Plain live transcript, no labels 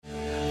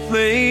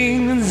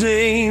things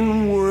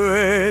ain't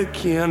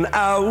working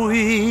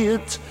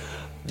out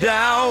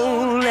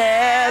down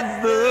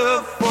at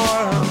the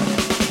farm.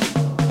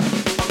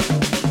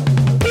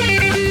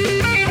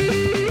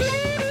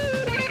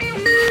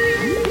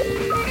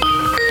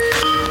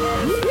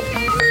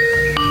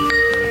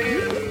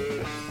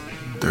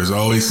 There's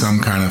always some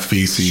kind of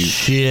feces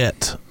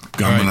shit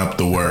gumming up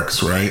the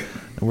works, right?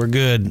 We're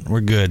good.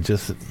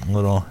 Just a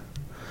little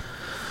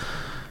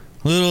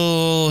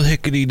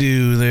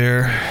hickety-doo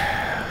there.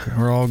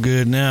 We're all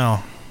good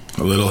now.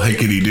 A little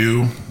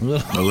hickety-doo,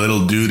 a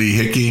little doody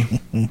hickey.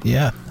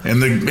 Yeah.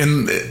 And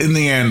in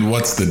the end,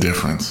 what's the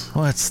difference?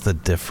 What's the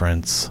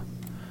difference?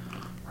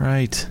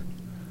 Right.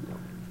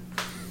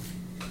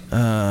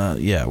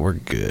 Yeah, we're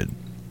good.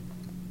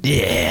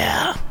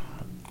 Yeah.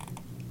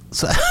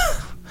 So,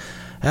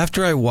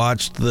 after I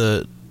watched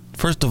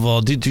first of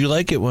all, did you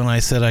like it when I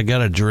said I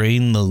gotta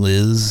drain the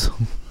Liz?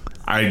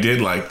 I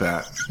did like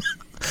that.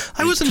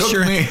 I wasn't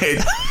sure.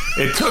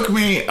 It took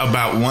me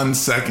about 1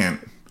 second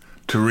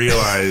to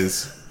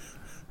realize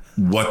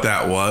what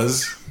that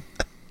was.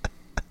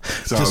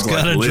 So just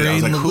gotta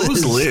drain the Liz.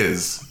 Who's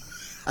Liz?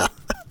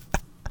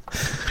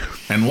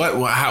 And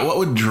what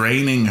would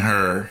draining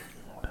her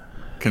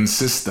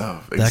consist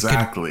of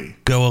exactly? That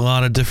could go a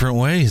lot of different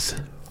ways.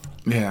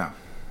 Yeah.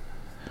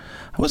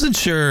 I wasn't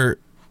sure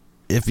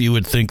if you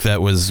would think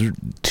that was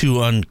too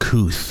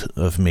uncouth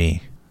of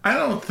me. I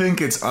don't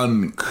think it's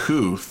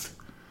uncouth.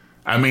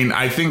 I mean,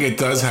 I think it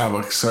does have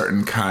a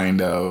certain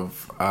kind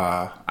of,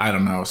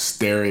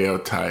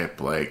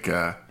 stereotype, like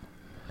a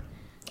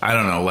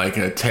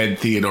Ted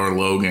Theodore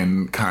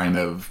Logan kind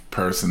of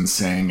person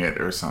saying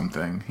it or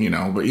something,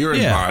 but you're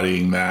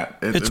embodying that.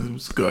 It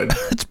was good.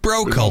 It's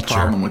bro There's culture.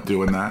 No problem with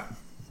doing that.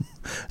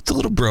 It's a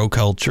little bro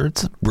culture.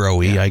 It's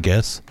bro-y, I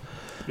guess.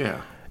 Yeah.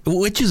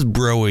 Which is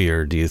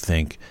bro-ier, do you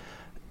think?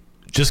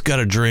 Just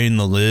gotta drain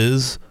the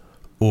Liz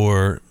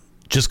or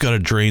just gotta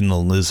drain the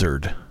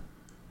lizard?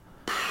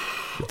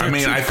 I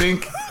mean, I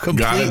think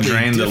gotta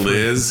drain the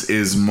Liz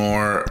is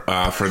more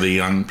for the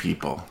young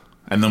people.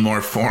 And the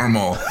more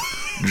formal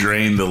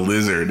drain the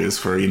lizard is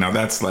for,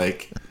 that's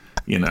like,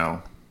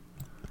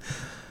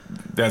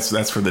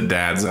 that's for the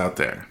dads out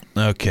there.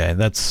 Okay,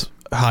 that's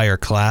higher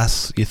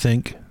class, you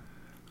think?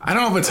 I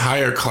don't know if it's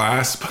higher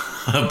class,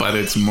 but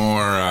it's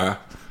more, I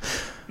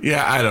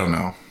don't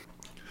know.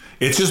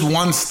 It's just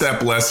one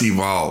step less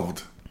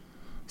evolved.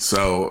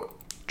 So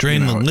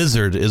Drain the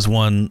lizard is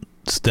one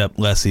step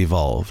less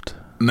evolved.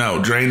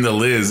 No, Drain the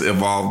Liz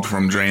evolved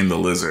from Drain the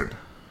Lizard.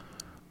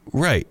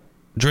 Right.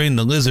 Drain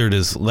the Lizard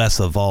is less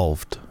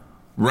evolved.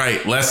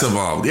 Right, less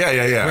evolved.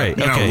 Yeah. Right,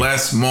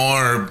 Less,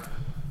 more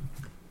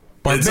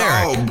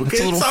barbaric.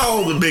 It's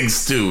all the big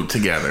stew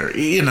together.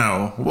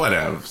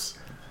 Whatevs.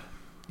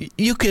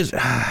 You could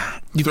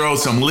throw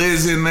some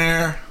Liz in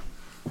there.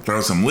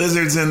 Throw some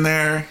lizards in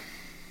there.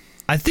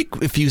 I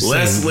think if you say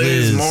less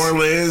Liz, more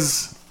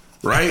Liz,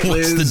 right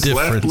Liz, Liz, the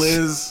difference? left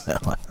Liz.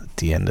 Well, at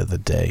the end of the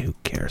day, who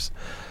cares?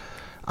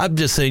 I'm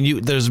just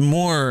saying there's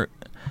more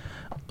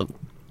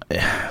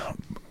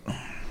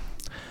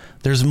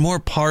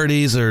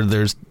parties, or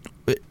there's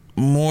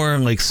more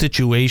like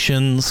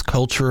situations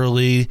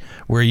culturally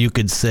where you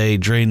could say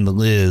drain the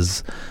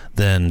Liz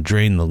than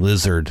drain the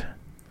lizard.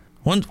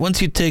 Once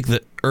you take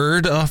the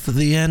 "erd" off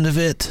the end of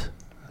it,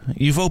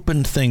 you've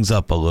opened things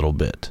up a little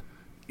bit.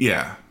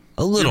 Yeah.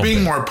 A little You're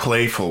being bit. more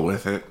playful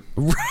with it.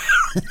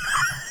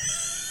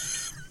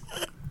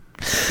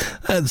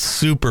 That's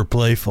super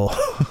playful.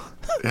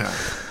 Yeah.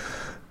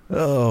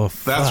 Oh,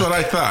 fuck. That's what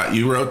I thought.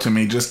 You wrote to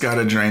me, just got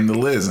to drain the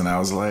Liz. And I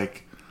was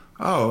like,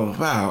 oh,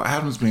 wow,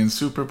 Adam's being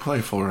super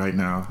playful right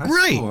now. That's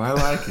right. Cool. I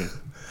like it.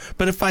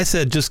 But if I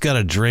said just got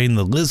to drain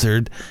the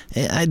lizard,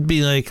 I'd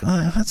be like,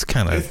 oh, that's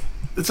kind of...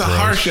 It's a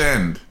harsh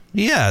end.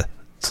 Yeah.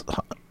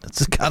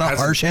 It's got a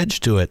harsh edge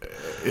to it.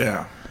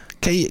 Yeah.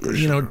 Okay,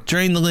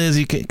 drain the Liz,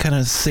 you can kind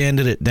of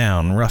sanded it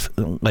down,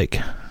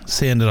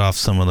 sanded off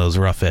some of those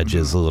rough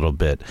edges a little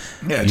bit.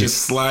 Yeah, it just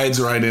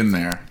slides right in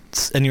there.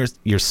 And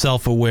you're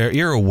self-aware.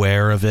 You're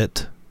aware of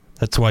it.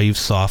 That's why you've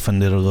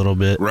softened it a little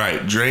bit.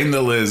 Right. Drain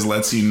the Liz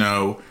lets you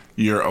know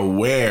you're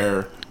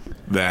aware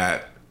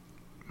that...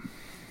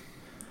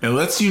 It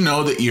lets you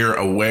know that you're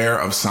aware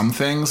of some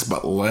things,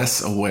 but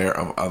less aware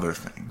of other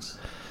things.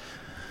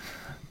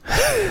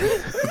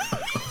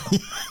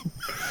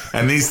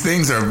 And these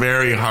things are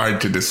very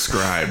hard to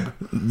describe.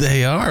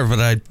 They are,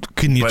 but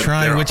can you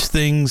try which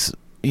things,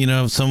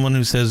 someone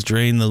who says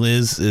drain the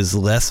Liz is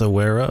less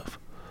aware of?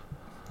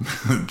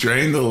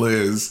 Drain the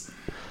Liz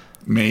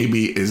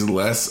maybe is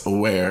less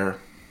aware.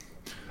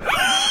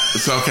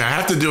 So, okay, I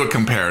have to do it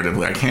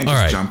comparatively. I can't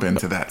just jump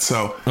into that.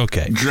 So,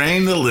 okay.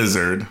 Drain the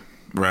lizard,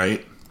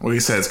 right? Well, you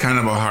said it's kind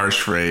of a harsh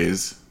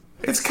phrase.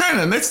 It's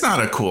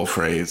not a cool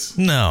phrase.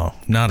 No,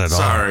 not at all.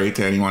 Sorry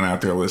to anyone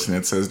out there listening.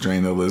 It says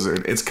drain the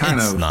lizard. It's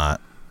not.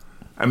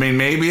 I mean,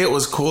 maybe it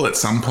was cool at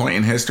some point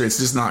in history. It's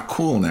just not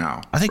cool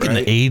now. I think in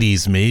the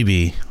 80s,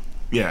 maybe.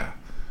 Yeah.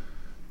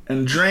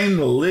 And drain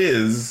the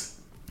Liz,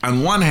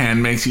 on one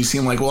hand, makes you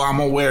seem like, well,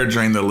 I'm aware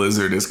drain the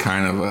lizard is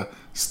kind of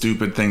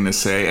stupid thing to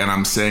say, and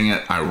I'm saying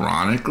it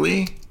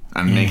ironically.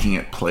 I'm making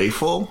it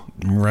playful.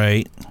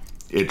 Right.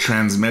 It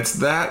transmits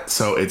that,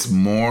 so it's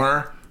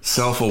more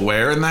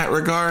self-aware in that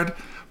regard,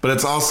 but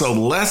it's also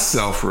less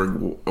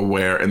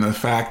self-aware in the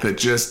fact that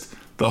just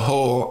the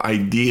whole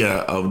idea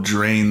of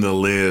drain the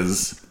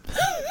Liz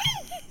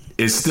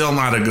is still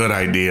not a good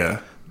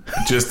idea,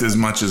 just as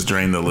much as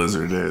drain the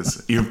lizard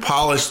is. You've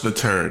polished the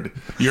turd.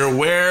 You're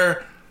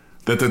aware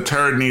that the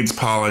turd needs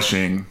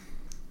polishing,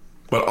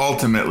 but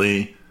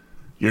ultimately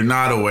you're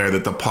not aware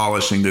that the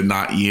polishing did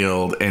not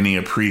yield any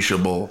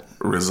appreciable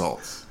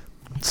results.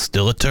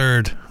 Still a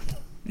turd.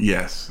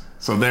 Yes.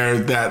 So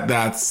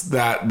that's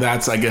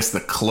I guess the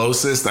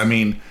closest. I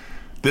mean,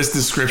 this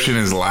description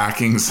is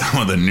lacking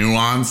some of the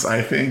nuance,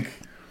 I think.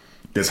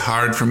 It's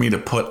hard for me to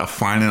put a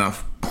fine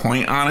enough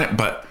point on it,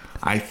 but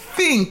I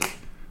think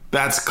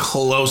that's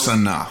close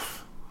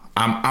enough.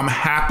 I'm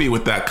happy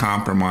with that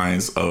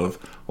compromise of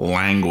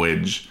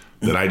language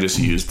that I just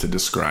used to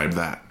describe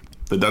that.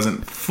 That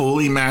doesn't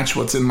fully match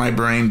what's in my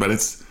brain, but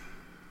it's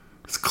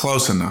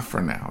close enough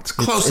for now. It's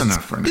close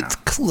enough for now. It's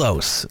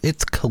close.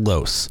 It's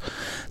close.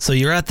 So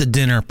you're at the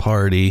dinner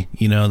party.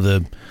 You know,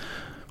 the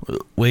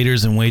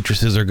waiters and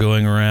waitresses are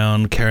going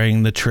around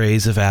carrying the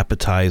trays of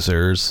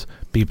appetizers.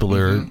 People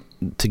are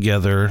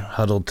together,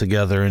 huddled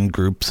together in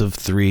groups of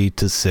 3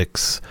 to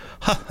 6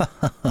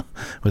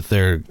 with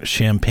their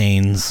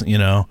champagnes, you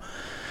know.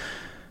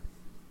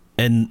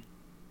 And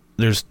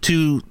there's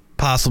 2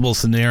 possible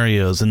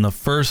scenarios. In the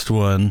first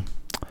one,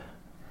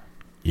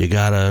 you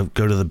gotta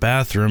go to the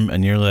bathroom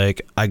and you're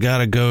like, I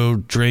gotta go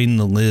drain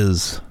the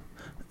Liz,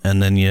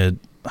 and then you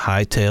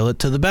hightail it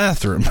to the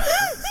bathroom.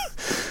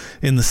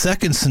 In the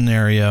second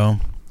scenario,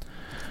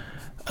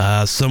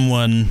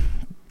 someone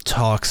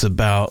talks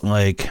about,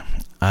 like,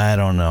 I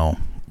don't know,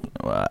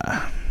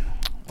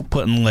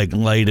 putting like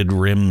lighted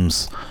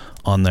rims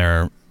on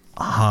their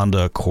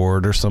Honda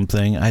Accord or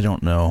something. I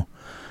don't know.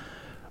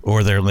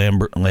 Or their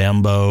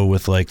Lambo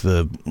with like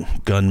the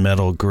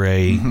gunmetal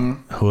gray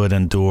hood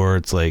and door.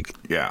 It's like,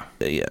 yeah.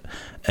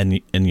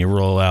 And you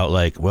roll out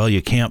like, well,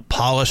 you can't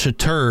polish a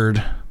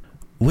turd.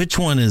 Which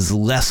one is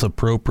less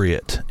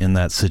appropriate in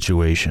that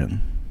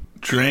situation?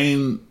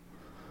 Drain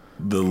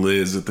the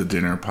Liz at the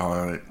dinner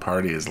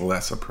party is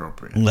less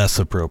appropriate. Less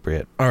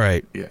appropriate. All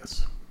right.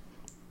 Yes.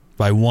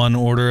 By 1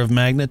 order of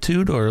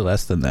magnitude or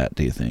less than that,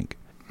 do you think?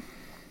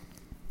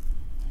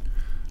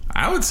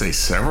 I would say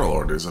several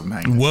orders of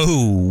magnitude.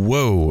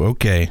 Whoa,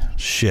 okay.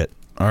 Shit.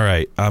 All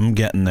right, I'm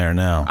getting there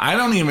now. I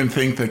don't even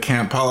think the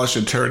can't polish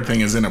a turd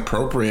thing is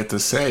inappropriate to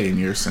say in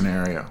your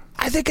scenario.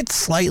 I think it's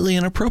slightly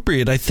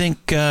inappropriate. I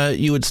think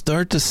you would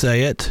start to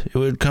say it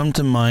would come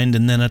to mind,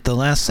 and then at the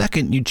last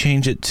second, you'd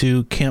change it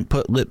to can't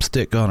put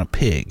lipstick on a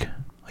pig.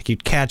 Like,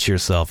 you'd catch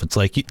yourself. It's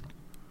like,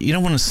 you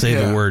don't want to say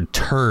the word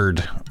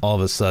turd all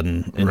of a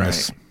sudden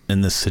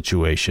in this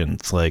situation.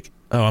 It's like,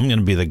 oh, I'm going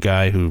to be the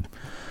guy who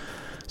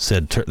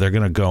said they're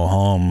going to go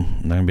home.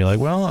 And they're going to be like,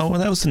 well,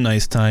 that was a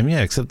nice time. Yeah,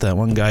 except that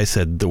one guy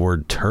said the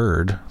word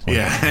turd. Like,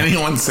 yeah,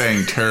 anyone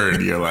saying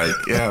turd, you're like,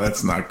 yeah,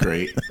 that's not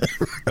great.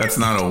 That's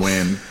not a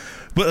win.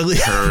 But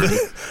turd.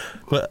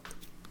 But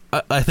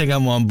I think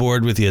I'm on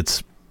board with you.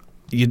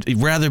 You'd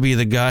rather be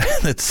the guy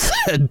that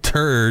said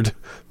turd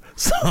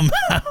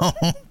somehow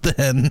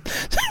than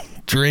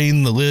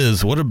drain the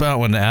Liz. What about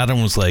when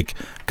Adam was like,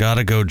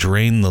 gotta go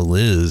drain the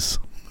Liz?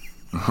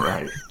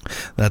 Right.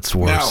 That's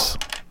worse.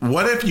 Now,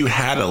 what if you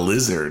had a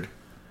lizard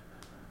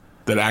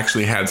that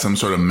actually had some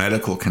sort of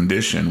medical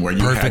condition where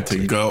you had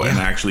to go and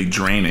actually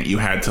drain it? You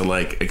had to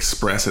like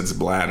express its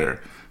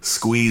bladder,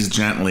 squeeze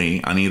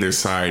gently on either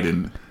side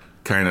and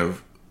kind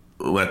of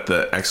let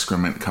the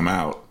excrement come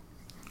out.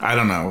 I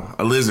don't know.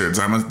 Lizards,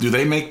 do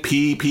they make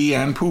pee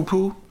and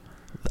poo?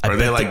 Or are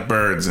they like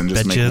birds and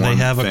just make one thing? They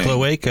have a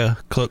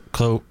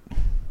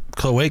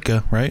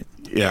cloaca, right?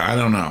 Yeah, I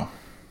don't know.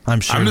 I'm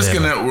sure. I'm just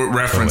going to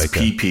reference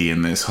pee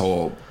in this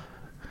whole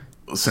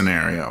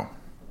scenario.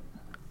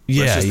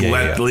 Yeah,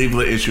 leave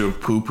the issue of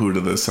poo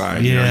to the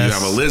side. Yes. You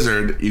have a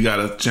lizard, you got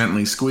to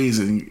gently squeeze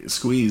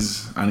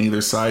on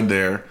either side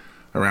there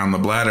around the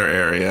bladder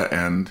area,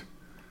 and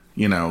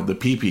the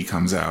pee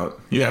comes out.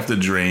 You have to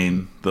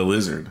drain the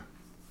lizard.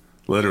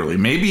 Literally.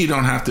 Maybe you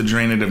don't have to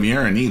drain it of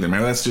urine either.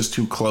 Maybe that's just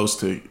too close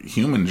to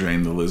human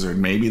drain the lizard.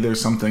 Maybe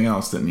there's something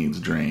else that needs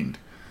drained.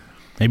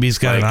 Maybe he's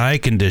got an eye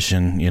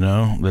condition,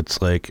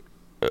 that's like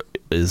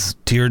his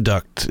tear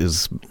duct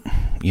is,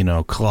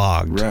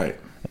 clogged. Right.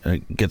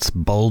 It gets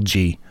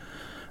bulgy,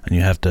 and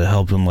you have to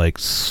help him like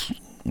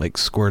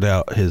squirt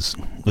out his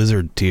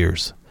lizard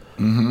tears.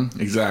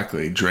 Mm-hmm.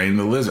 Exactly. Drain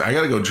the lizard. I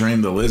got to go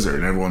drain the lizard.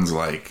 And everyone's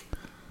like,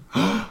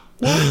 what?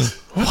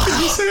 What did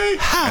he say?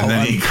 How? And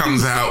then he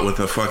comes out with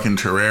a fucking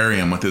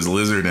terrarium with his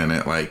lizard in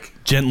it, like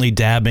gently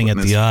dabbing at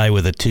the eye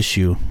with a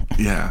tissue.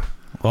 Yeah.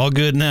 All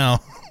good now.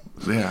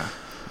 Yeah.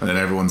 And then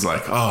everyone's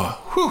like, oh,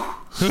 whew,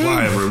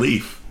 sigh of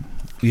relief.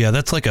 Yeah,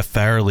 that's like a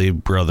Farrelly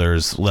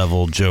Brothers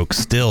level joke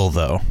still,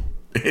 though.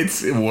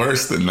 It's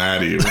worse than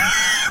that even.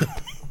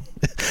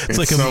 It's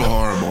like so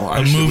horrible.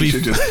 We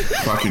should just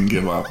fucking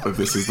give up if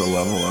this is the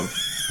level of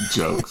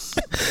jokes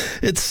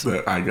It's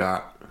that I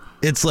got.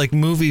 It's like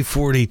movie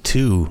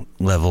 42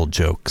 level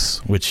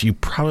jokes, which you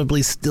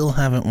probably still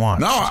haven't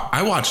watched. No,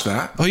 I watched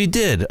that. Oh, you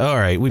did? All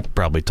right. We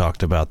probably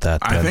talked about that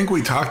then. I think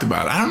we talked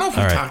about it. I don't know if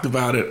we talked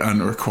about it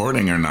on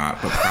recording or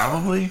not, but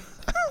probably.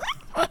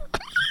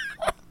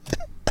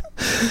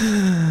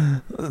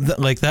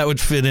 Like, that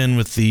would fit in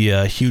with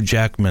the Hugh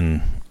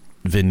Jackman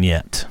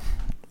vignette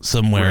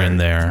somewhere in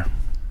there.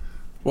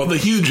 Well, the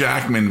Hugh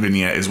Jackman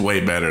vignette is way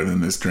better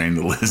than this Drain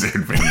the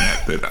Lizard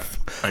vignette that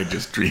I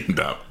just dreamed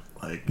up.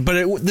 Like,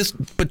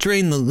 But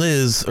Drain the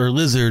Liz or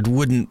Lizard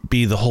wouldn't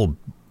be the whole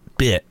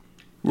bit.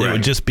 Right. It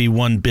would just be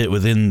one bit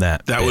within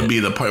that. That bit. would be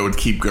the part. It would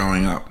keep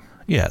going up.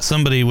 Yeah,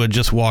 somebody would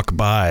just walk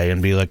by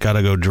and be like,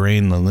 "Gotta go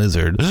drain the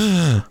lizard."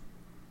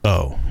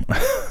 Oh,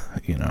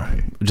 you know,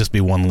 it'd just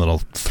be one little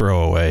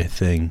throwaway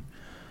thing.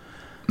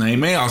 Now you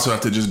may also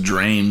have to just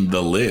drain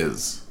the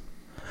Liz.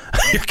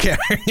 You're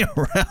carrying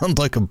around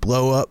like a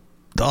blow up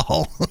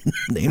doll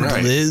named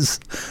Liz.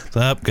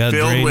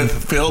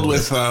 Filled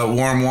with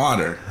warm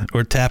water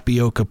or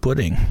tapioca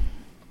pudding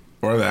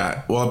or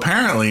that. Well,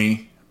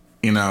 apparently,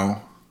 you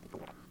know,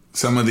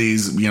 some of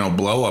these, you know,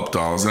 blow up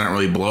dolls, they don't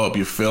really blow up.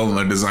 You fill them.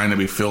 They're designed to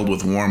be filled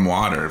with warm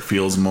water. It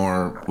feels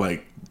more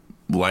like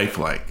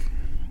lifelike.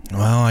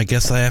 Well, I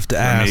guess I have to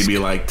ask. Maybe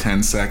like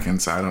 10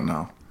 seconds. I don't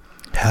know.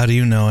 How do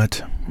you know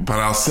it? But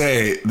I'll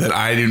say that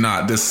I do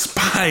not,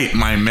 despite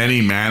my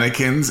many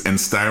mannequins and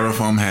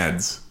styrofoam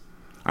heads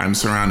I'm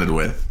surrounded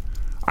with,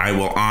 I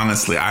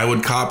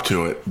would cop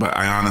to it, but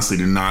I honestly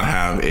do not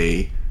have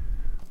a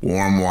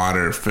warm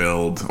water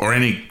filled or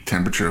any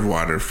temperature of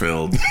water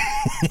filled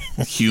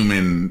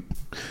human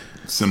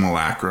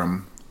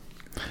simulacrum.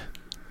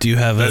 Do you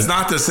have That's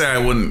not to say I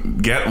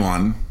wouldn't get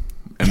one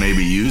and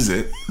maybe use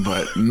it,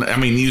 but I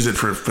mean, use it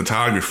for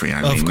photography.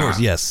 I mean, of course,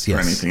 yes. For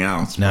anything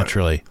else.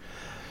 Naturally.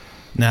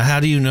 Now, how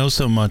do you know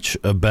so much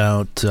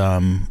about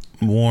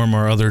warm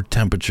or other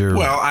temperature?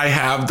 Well, I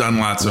have done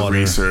lots of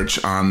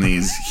research on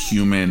these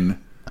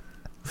human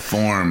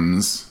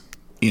forms,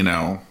 you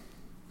know,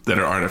 that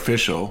are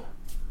artificial,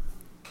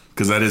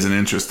 because that is an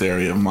interest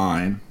area of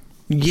mine.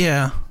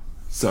 Yeah.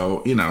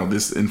 So, you know,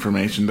 this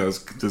information does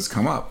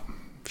come up.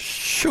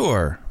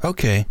 Sure.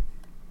 Okay.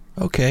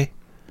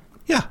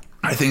 Yeah.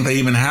 I think they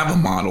even have a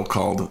model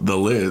called the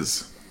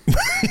Liz.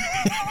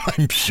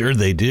 I'm sure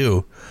they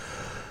do.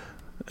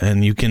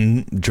 And you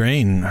can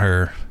drain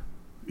her.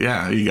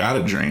 Yeah, you got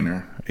to drain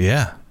her.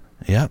 Yeah.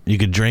 You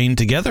could drain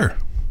together.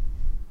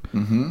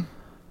 Mm-hmm.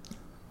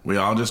 We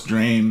all just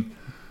drain.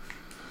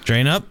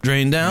 Drain up,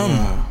 drain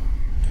down.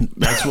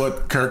 That's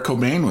what Kurt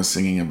Cobain was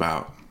singing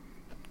about.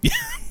 Yeah,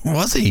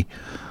 was he?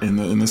 In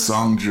the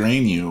song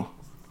 "Drain You."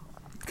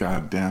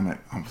 God damn it!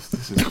 I'm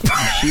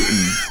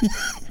shooting.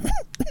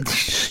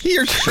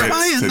 You're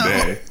trying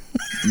today.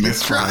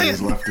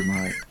 Misfires left and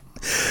right.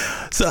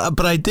 So,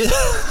 but I did.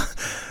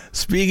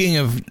 Speaking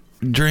of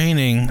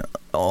draining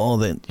all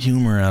the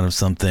humor out of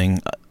something,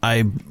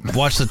 I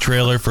watched the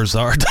trailer for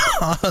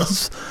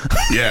Zardoz.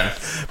 Yeah.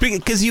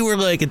 Because you were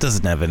like, it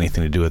doesn't have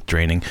anything to do with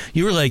draining.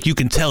 You were like, you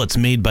can tell it's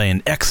made by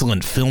an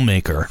excellent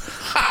filmmaker.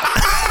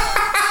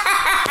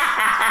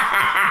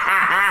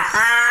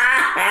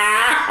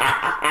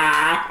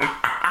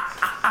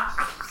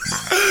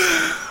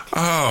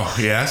 Oh,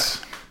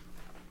 yes.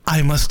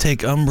 I must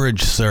take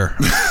umbrage, sir.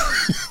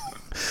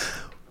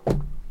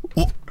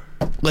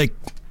 Like,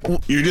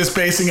 you're just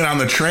basing it on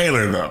the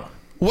trailer, though.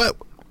 What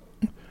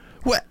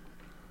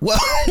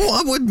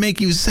would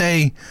make you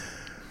say,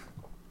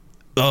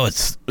 "Oh,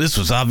 this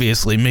was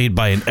obviously made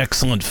by an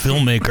excellent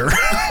filmmaker"?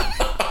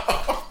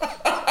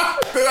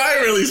 Did I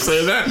really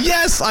say that?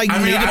 Yes, I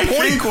made a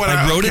point.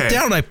 I wrote it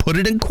down. I put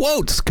it in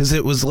quotes because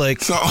it was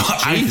like, so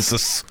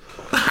Jesus.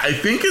 I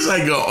think as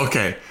I go,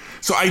 okay.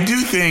 So I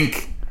do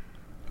think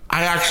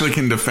I actually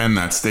can defend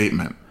that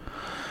statement.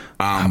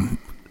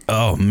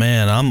 Oh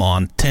man, I'm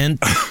on 10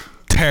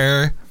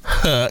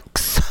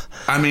 hooks.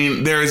 I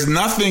mean, there is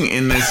nothing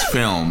in this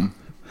film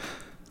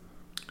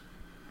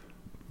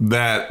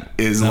that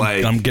is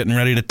I'm getting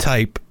ready to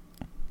type.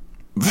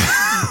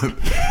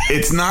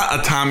 It's not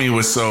a Tommy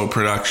Wiseau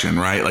production,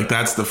 right? Like,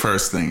 that's the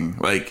first thing.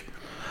 Like,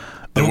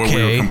 that what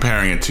we were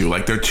comparing it to.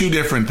 Like, they're two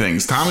different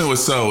things. Tommy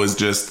Wiseau is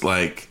just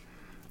like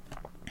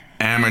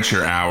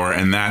amateur hour,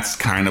 and that's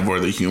kind of where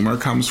the humor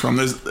comes from.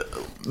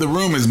 The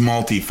room is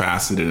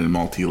multifaceted and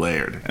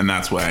multi-layered, and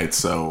that's why it's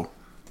so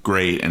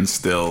great and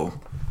still,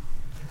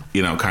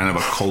 you know, kind of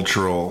a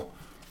cultural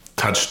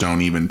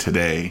touchstone even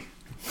today,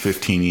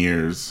 15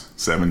 years,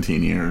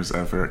 17 years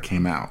after it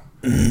came out.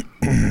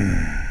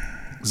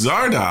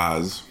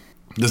 Zardoz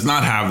does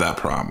not have that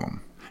problem.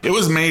 It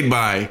was made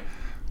by,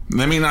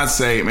 let me not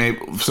say,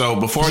 so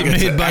before I get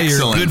to excellent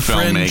your good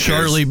friend filmmakers,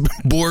 Charlie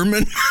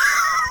Boorman.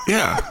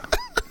 Yeah.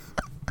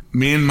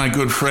 Me and my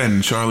good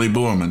friend Charlie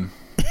Boorman.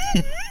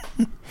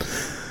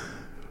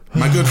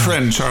 My good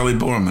friend Charlie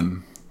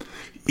Boorman.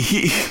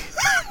 He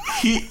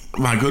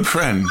my good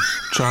friend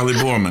Charlie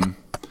Boorman.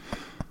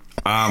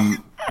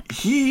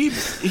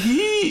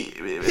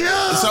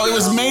 So it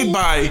was made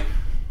by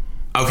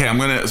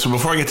Okay, so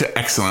before I get to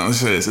excellent, let's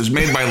say this. It's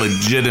made by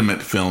legitimate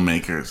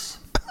filmmakers.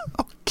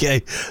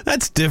 Okay,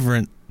 that's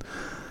different.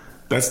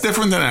 That's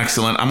different than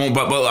excellent.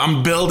 But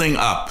I'm building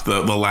up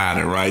the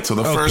ladder, right? So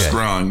the first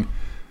rung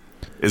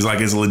is like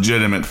his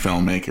legitimate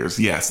filmmakers.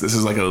 Yes, this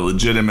is like a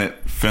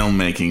legitimate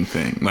filmmaking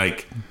thing.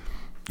 Like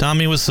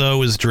Tommy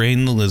Wiseau is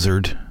Drain the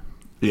Lizard.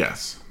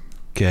 Yes.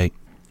 Okay.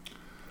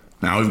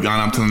 Now we've gone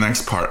up to the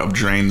next part of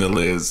Drain the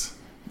Liz.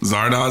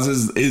 Zardoz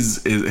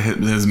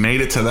has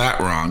made it to that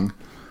rung.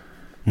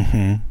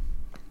 Mm-hmm.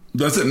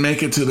 Does it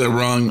make it to the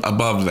rung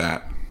above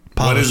that?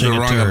 Polishing what is the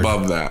rung turd.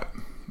 above that?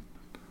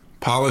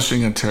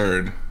 Polishing a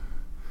turd.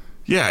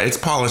 Yeah, it's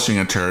polishing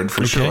a turd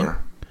for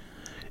sure.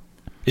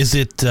 Is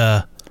it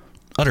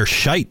utter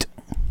shite?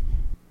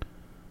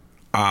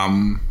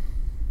 Or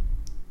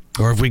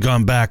have we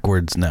gone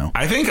backwards now?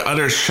 I think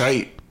utter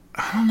shite.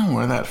 I don't know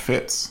where that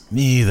fits.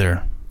 Me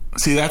either.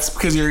 See, that's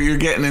because you're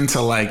getting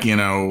into like,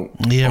 we're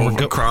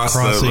across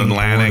the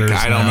Atlantic.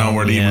 I don't know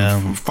where to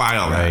even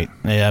file that. Right.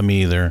 Yeah,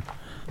 me either.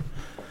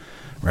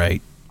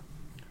 Right.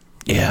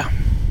 Yeah.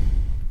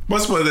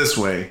 Let's put it this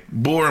way.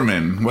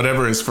 Boorman,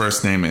 whatever his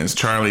first name is,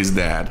 Charlie's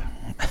dad.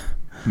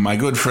 My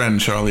good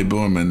friend Charlie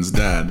Boorman's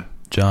dad.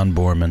 John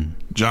Boorman.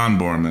 John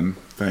Boorman.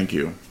 Thank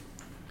you.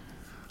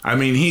 I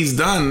mean, he's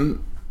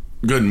done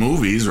good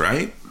movies,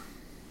 right?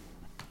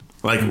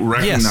 Like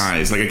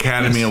recognized, like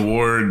Academy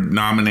Award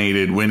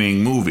nominated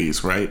winning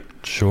movies, right?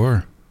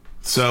 Sure.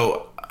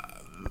 So,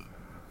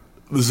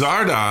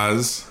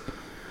 Zardoz,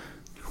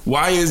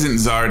 why isn't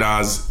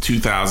Zardoz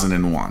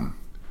 2001?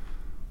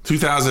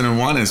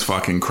 2001 is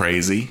fucking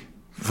crazy.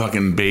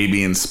 Fucking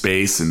baby in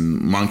space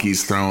and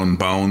monkeys throwing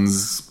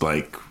bones,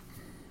 like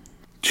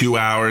 2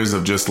 hours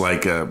of just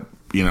like a,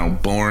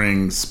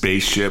 boring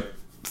spaceship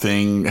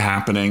thing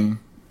happening.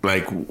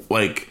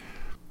 Like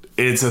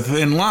it's a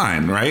thin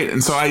line, right?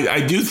 And so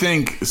I do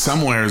think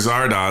somewhere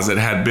Zardoz that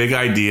had big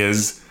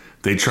ideas.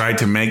 They tried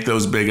to make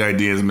those big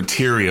ideas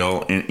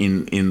material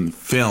in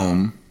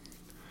film.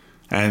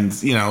 And,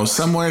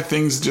 somewhere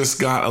things just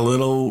got a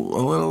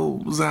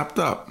little zapped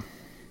up.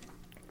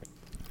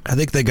 I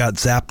think they got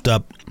zapped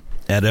up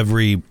at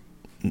every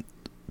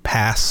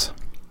pass,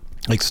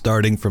 like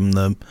starting from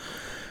the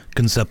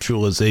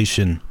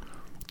conceptualization,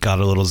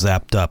 got a little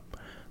zapped up.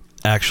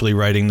 Actually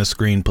writing the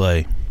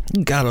screenplay,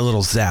 got a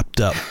little zapped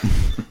up.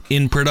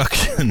 In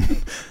production,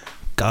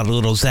 got a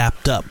little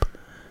zapped up.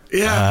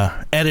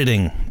 Yeah.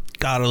 Editing,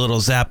 got a little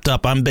zapped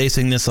up. I'm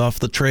basing this off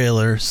the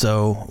trailer,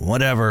 so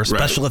whatever.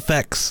 Special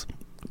effects,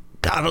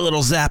 got a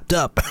little zapped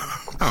up.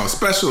 Oh,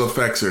 special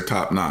effects are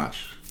top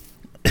notch.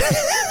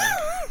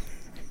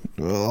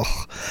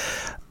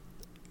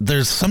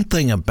 There's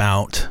something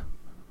about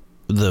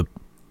the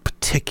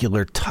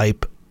particular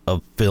type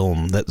of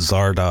film that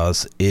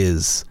Zardoz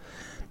is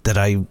that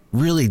I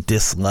really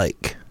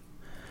dislike.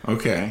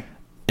 Okay.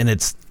 And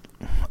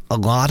a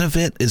lot of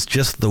it is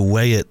just the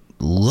way it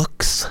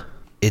looks.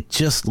 It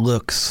just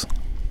looks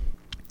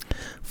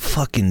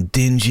fucking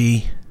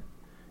dingy.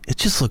 It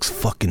just looks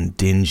fucking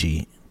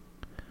dingy.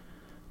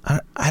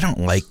 I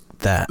don't like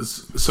that.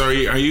 So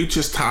are you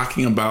just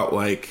talking about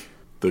like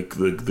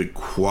the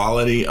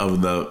quality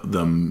of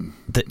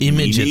the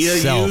image media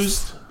itself?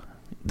 Used?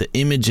 The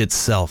image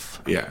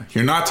itself. Yeah.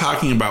 You're not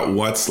talking about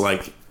what's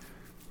like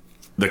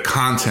the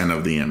content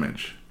of the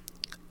image.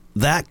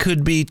 That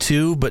could be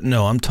too, but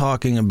no, I'm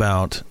talking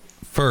about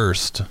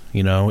first,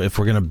 if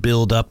we're going to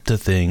build up to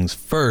things,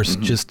 first,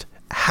 just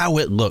how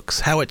it looks,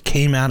 how it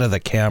came out of the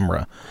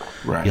camera.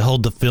 Right. You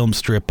hold the film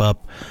strip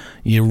up,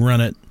 you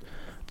run it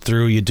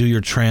through, you do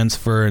your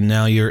transfer, and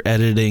now you're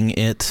editing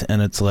it,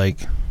 and it's like,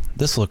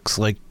 this looks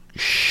like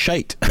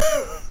shite.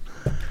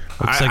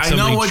 Looks like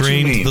somebody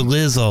drained the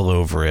Liz all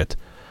over it.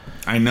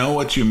 I know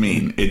what you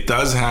mean. It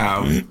does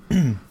have...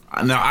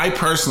 Now, I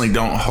personally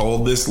don't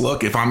hold this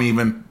look, if I'm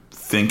even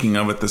thinking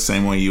of it the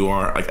same way you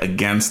are, like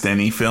against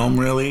any film,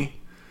 really.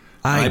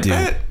 I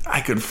bet I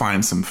could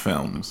find some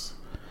films.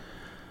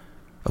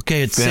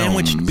 Okay, it's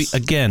sandwiched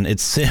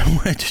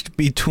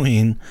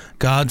between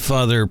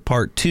Godfather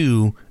Part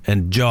 2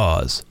 and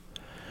Jaws.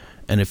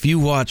 And if you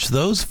watch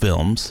those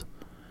films,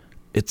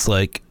 it's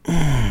like,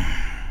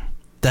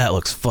 that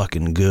looks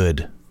fucking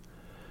good.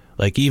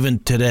 Like even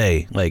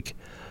today, like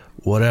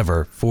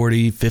whatever,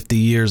 40, 50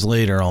 years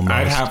later almost.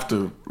 I'd have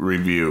to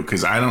review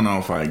because I don't know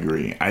if I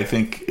agree. I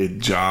think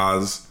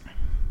Jaws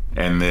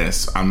and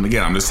this, I'm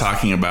just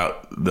talking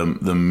about the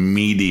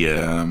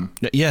media.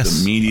 Yes,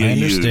 the media I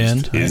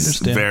understand.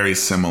 used is very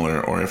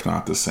similar, or if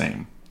not the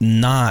same.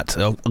 Not,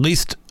 at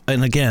least,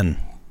 and again,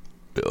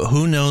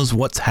 who knows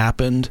what's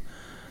happened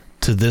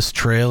to this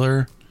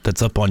trailer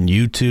that's up on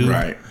YouTube.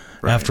 Right.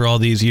 After all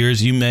these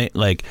years, you may,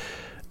 like,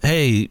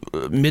 hey,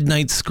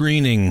 midnight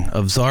screening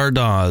of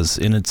Zardoz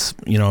in its,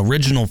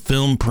 original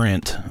film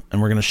print,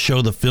 and we're going to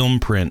show the film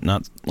print,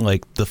 not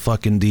like the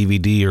fucking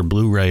DVD or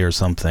Blu-ray or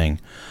something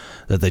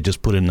that they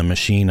just put in the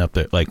machine up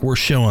there. Like, we're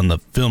showing the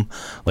film,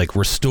 like,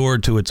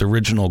 restored to its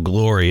original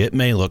glory. It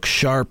may look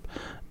sharp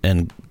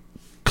and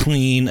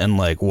clean and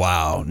like,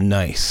 wow,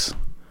 nice.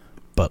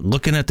 But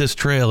looking at this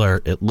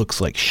trailer, it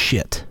looks like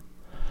shit.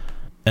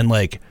 And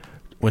like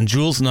when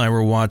Jules and I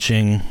were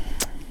watching,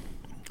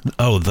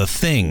 The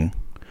Thing,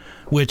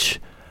 which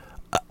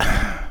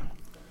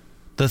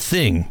The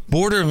Thing,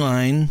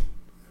 borderline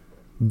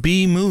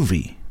B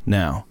movie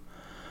now.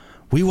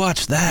 We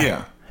watched that.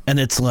 Yeah. And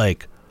it's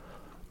like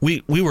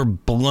we were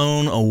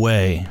blown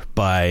away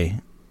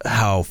by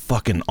how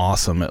fucking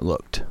awesome it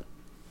looked.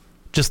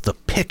 Just the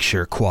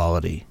picture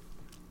quality.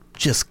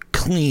 Just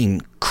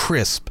clean,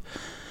 crisp.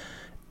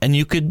 And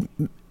you could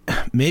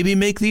maybe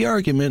make the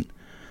argument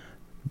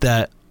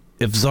that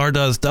if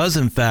Zardoz does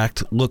in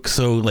fact look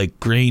so like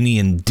grainy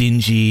and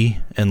dingy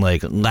and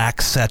like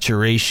lacks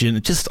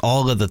saturation, just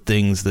all of the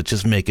things that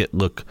just make it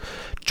look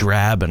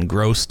drab and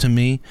gross to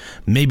me,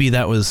 maybe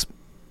that was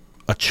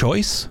a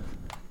choice.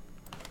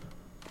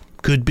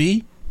 Could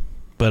be,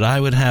 but I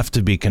would have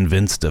to be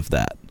convinced of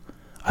that.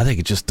 I think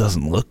it just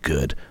doesn't look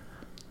good.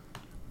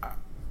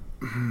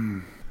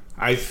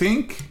 I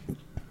think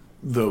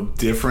the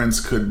difference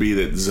could be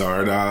that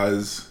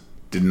Zardoz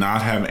did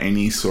not have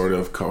any sort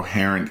of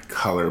coherent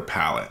color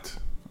palette.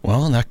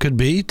 Well, that could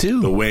be,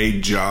 too. The way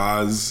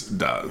Jaws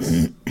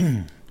does.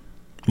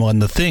 Well,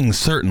 and The Thing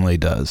certainly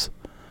does.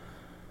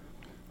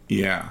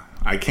 Yeah.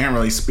 I can't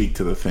really speak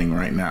to The Thing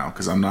right now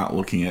because I'm not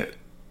looking at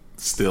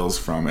stills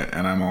from it,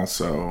 and I'm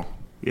also,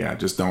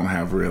 just don't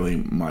have really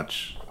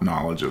much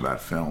knowledge of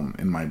that film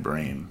in my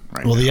brain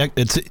right now. Well,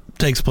 it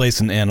takes place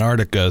in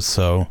Antarctica,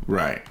 so...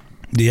 Right.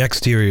 The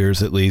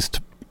exteriors, at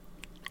least,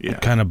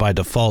 kind of by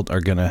default, are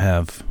going to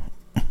have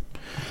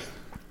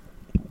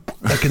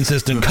a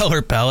consistent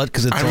color palette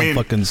because it's all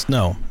fucking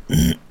snow.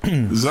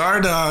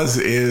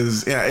 Zardoz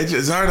is,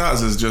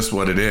 Zardoz is just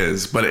what it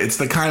is, but it's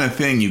the kind of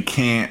thing you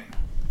can't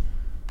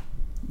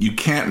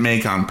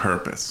make on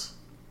purpose,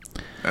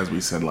 as we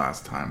said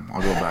last time.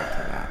 I'll go back to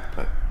that.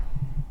 But.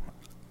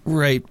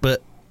 Right,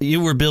 but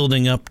you were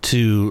building up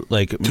to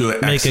make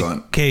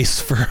a case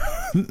for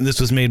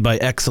this was made by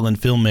excellent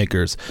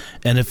filmmakers,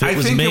 and if it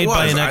was made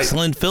by an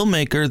excellent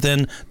filmmaker,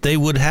 then they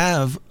would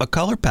have a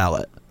color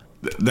palette.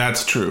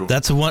 That's true.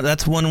 That's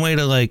one way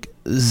to like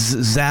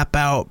zap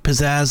out,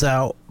 pizzazz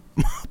out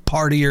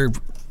part of your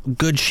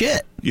good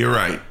shit. You're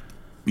right.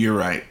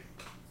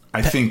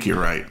 I think you're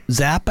right.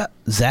 Zap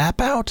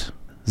out,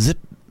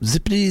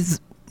 zippity.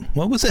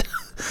 What was it?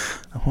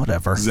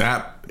 Whatever.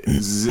 Zip.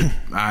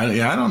 I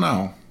don't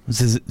know.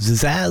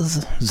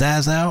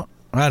 Zazz out?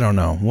 I don't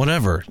know.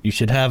 Whatever. You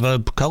should have a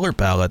color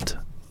palette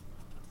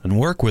and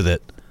work with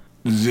it.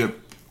 Zip.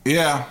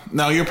 Yeah.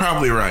 No, you're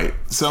probably right.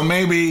 So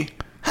maybe.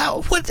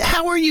 How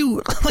are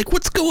you, like,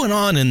 what's going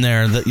on in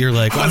there that you're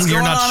like,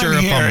 you're not sure if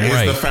I'm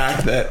right? Is the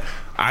fact that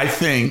I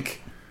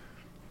think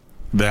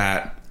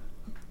that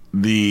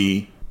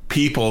the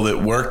people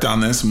that worked on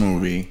this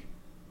movie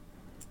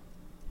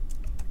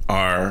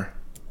are,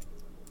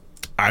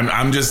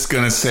 I'm just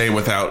going to say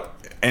without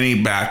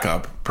any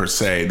backup per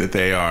se, that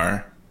they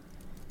are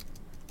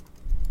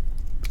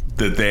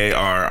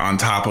on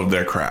top of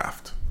their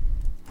craft.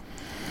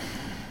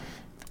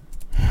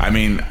 I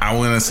mean, I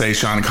want to say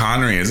Sean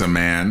Connery is a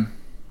man.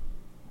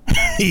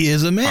 He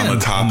is a man. On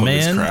the top of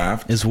his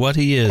craft. Is what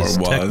he is,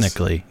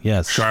 technically.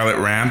 Yes. Charlotte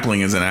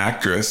Rampling is an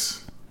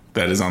actress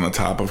that is on the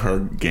top of her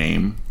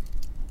game.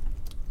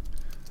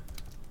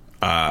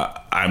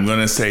 I'm going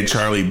to say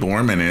Charlie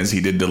Boorman is.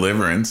 He did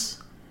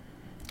Deliverance.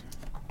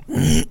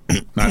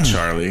 Not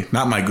Charlie.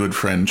 Not my good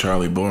friend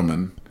Charlie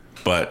Boorman,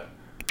 but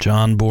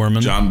John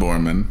Boorman. John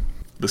Boorman,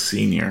 the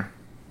senior.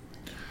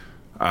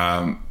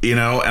 And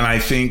I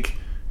think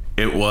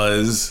it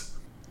was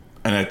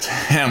an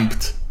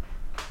attempt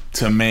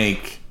to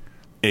make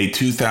a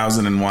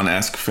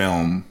 2001-esque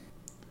film,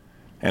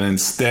 and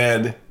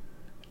instead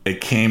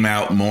it came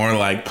out more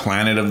like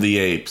Planet of the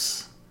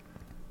Apes,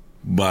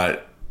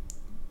 but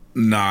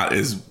not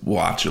as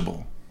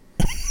watchable.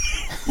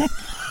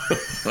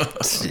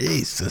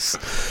 Jesus.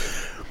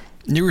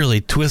 You're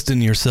really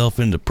twisting yourself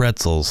into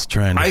pretzels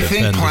trying to defend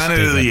think Planet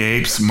of the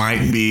Apes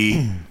might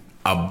be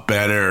a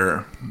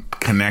better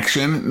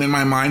connection in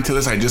my mind to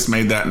this. I just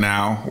made that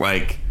now.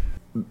 Like,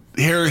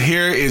 here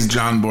is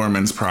John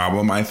Boorman's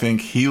problem. I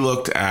think he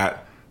looked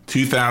at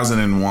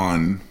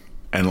 2001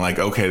 and like,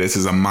 okay, this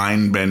is a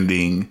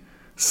mind-bending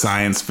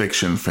science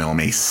fiction film,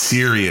 a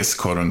serious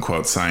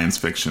quote-unquote science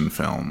fiction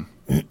film.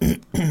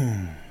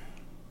 And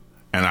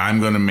I'm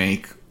going to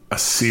make a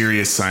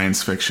serious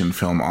science fiction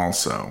film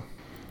also.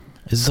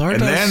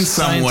 And then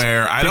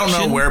somewhere, I don't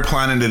know where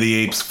Planet of the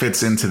Apes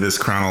fits into this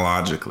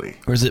chronologically.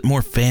 Or is it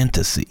more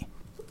fantasy?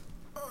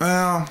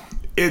 Well,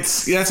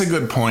 that's a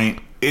good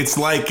point. It's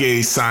like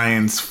a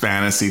science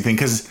fantasy thing,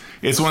 because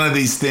it's one of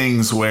these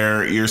things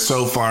where you're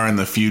so far in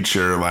the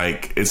future,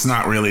 like, it's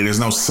not really, there's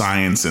no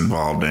science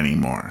involved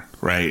anymore,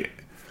 right?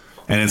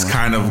 And it's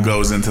kind of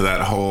goes into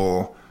that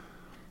whole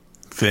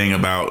thing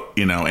about,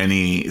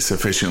 any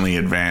sufficiently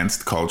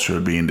advanced culture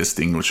being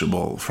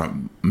distinguishable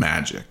from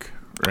magic,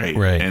 right?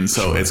 And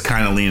so it's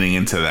kind of leaning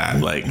into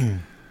that,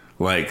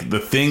 like the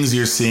things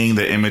you're seeing,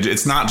 the image,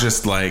 it's not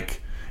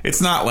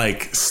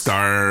like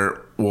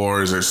Star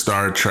Wars or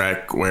Star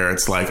Trek where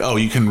it's like, oh,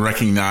 you can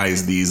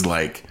recognize these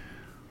like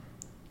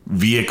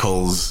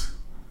vehicles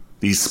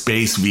these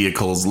space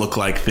vehicles look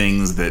like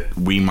things that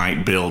we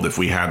might build if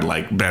we had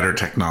like better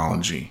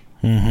technology.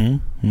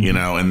 You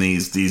know, and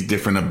these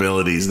different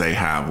abilities they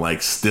have,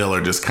 like, still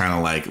are just kind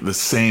of like the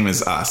same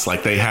as us.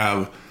 Like, they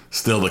have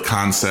still the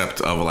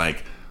concept of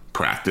like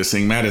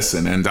practicing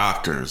medicine and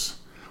doctors,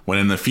 when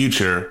in the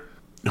future,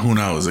 who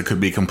knows, it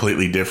could be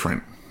completely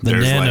different.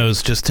 There's nanos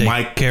like just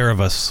take care of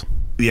us.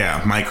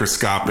 Yeah,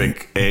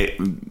 microscopic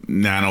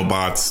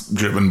nanobots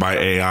driven by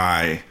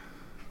AI,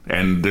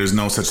 and there's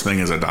no such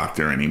thing as a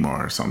doctor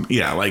anymore or something.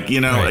 Yeah, like,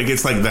 you know, like,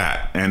 it's like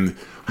that. And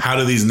how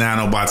do these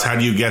nanobots, how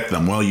do you get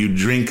them? Well, you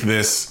drink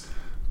this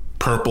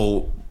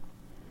purple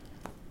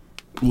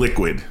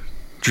liquid.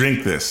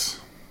 Drink this.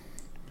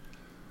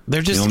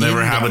 They're just You'll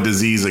never have a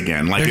disease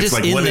again. Like, it's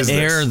like, what is this? They're just in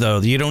the air,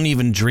 though. You don't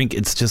even drink.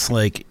 It's just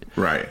like...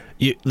 Right.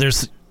 You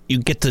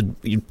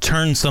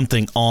turn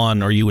something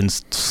on, or you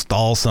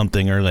install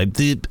something, or like,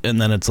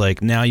 and then it's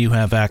like, now you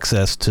have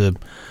access to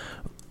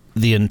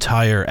the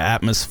entire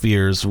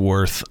atmosphere's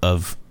worth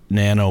of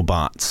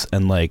nanobots.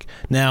 And like,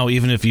 now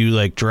even if you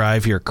like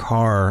drive your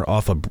car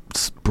off a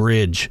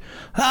bridge,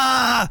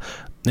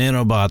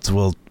 nanobots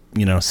will,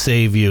 you know,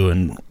 save you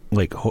and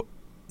like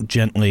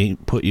gently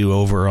put you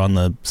over on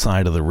the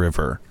side of the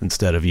river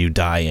instead of you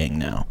dying.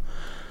 Now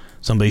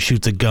somebody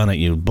shoots a gun at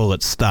you,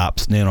 bullet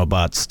stops,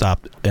 nanobots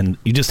stop, and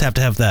you just have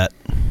to have that.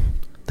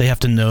 They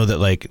have to know that,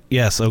 like,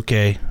 yes,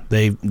 okay,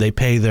 they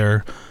pay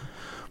their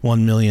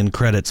 1 million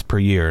credits per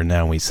year, and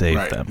now we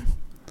save them.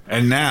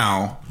 And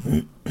now,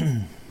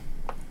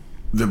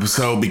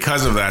 so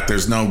because of that,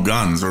 there's no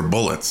guns or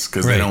bullets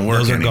because they don't work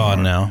anymore. Those are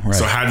gone now. Right.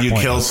 So how do you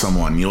kill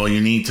someone? You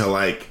need to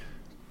like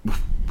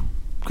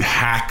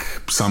hack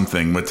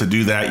something, but to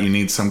do that you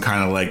need some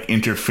kind of like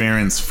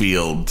interference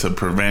field to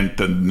prevent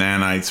the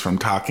nanites from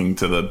talking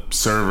to the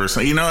server.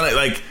 So, you know,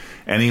 like,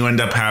 and you end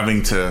up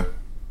having to,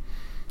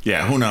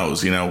 who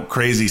knows, you know,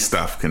 crazy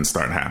stuff can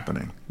start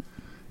happening.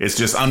 It's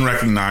just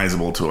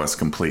unrecognizable to us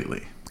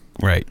completely.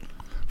 Right.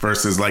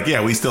 Versus like,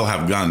 we still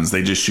have guns.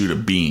 They just shoot a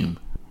beam.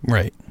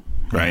 Right.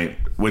 Right.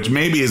 Which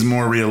maybe is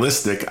more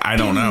realistic. I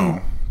don't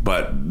know.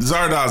 But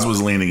Zardoz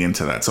was leaning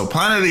into that. So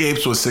Planet of the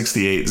Apes was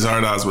 68.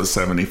 Zardoz was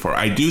 74.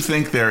 I do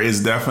think there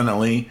is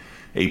definitely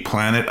a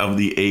Planet of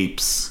the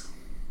Apes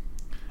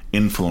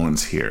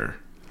influence here.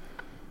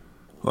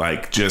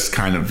 Like, just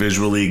kind of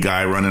visually,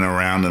 guy running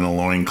around in a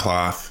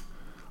loincloth.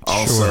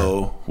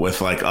 Also,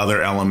 with like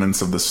other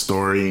elements of the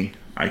story,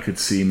 I could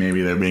see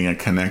maybe there being a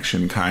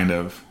connection, kind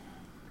of.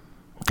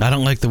 I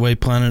don't like the way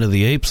Planet of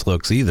the Apes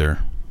looks either.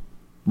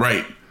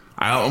 Right.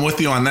 I'm with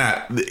you on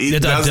that.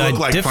 It does look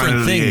like Planet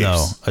of the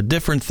Apes. Though. A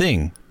different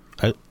thing.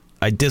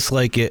 I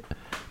dislike it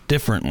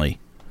differently.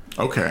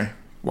 Okay.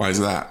 Why is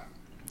that?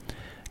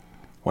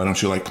 Why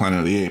don't you like Planet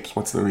of the Apes?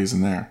 What's the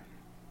reason there?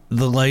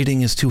 The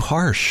lighting is too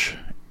harsh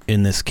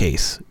in this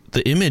case.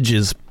 The image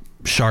is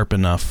sharp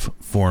enough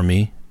for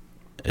me.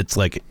 It's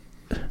like,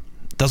 it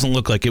doesn't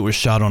look like it was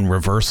shot on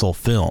reversal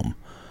film.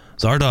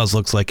 Zardoz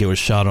looks like it was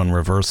shot on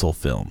reversal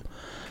film.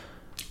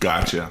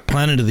 Gotcha.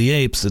 Planet of the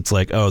Apes, it's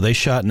like, oh, they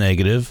shot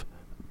negative.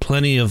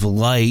 Plenty of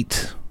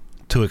light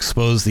to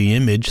expose the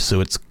image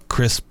so it's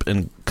crisp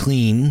and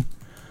clean.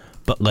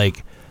 But,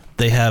 like,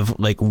 they have,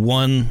 like,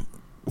 one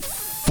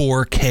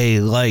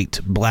 4K light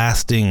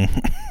blasting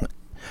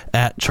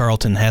at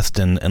Charlton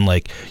Heston, and,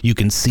 like, you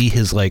can see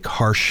his, like,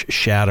 harsh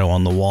shadow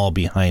on the wall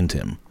behind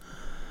him.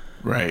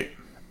 Right.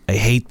 I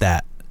hate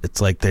that. It's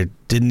like they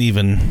didn't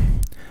even...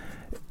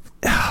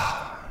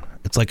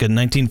 It's like a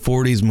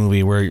 1940s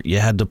movie where you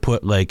had to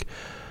put, like,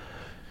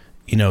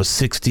 you know,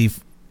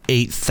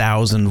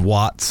 68,000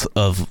 watts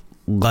of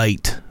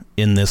light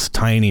in this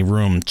tiny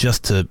room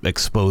just to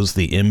expose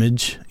the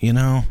image, you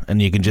know?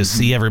 And you can just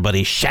see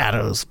everybody's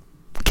shadows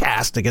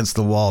cast against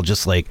the wall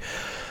just, like,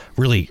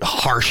 really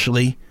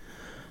harshly.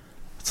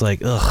 It's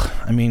like, ugh,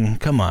 I mean,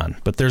 come on.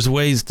 But there's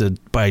ways to,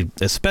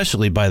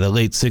 especially by the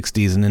late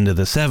 60s and into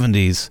the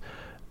 70s,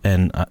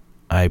 and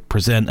I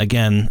present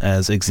again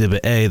as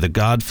Exhibit A, The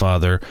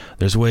Godfather.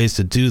 There's ways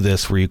to do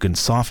this where you can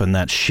soften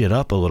that shit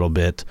up a little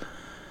bit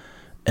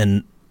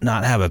and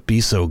not have it be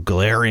so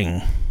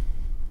glaring.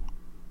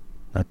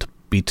 Not to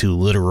be too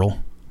literal.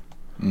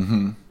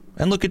 Mm-hmm.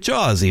 And look at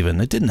Jaws even.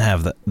 It didn't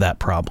have that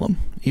problem.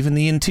 Even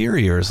the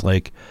interiors,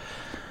 like,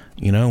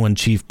 you know, when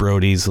Chief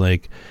Brody's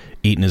like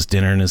eating his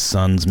dinner and his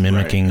son's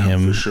mimicking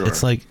him. For sure.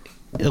 It's like,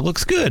 it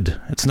looks good.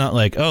 It's not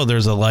like, oh,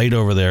 there's a light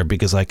over there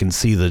because I can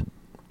see the,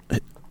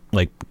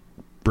 like,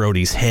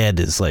 Brody's head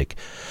is like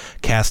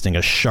casting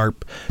a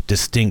sharp,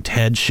 distinct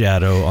head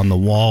shadow on the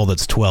wall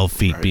that's 12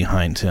 feet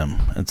behind him.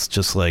 It's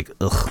just like,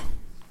 ugh,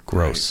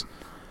 gross. Right.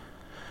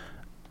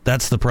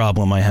 That's the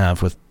problem I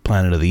have with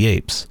Planet of the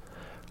Apes.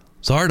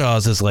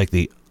 Zardoz is like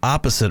the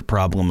opposite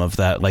problem of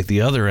that, like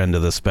the other end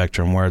of the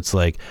spectrum, where it's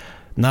like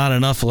not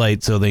enough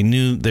light, so they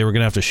knew they were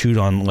going to have to shoot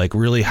on like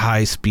really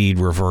high speed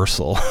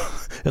reversal.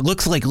 It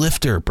looks like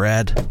Lifter,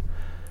 Brad.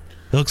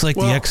 It looks like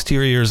the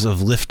exteriors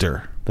of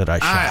Lifter that I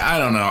shot. I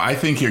don't know. I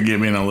think you're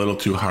giving a little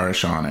too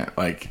harsh on it.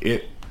 Like,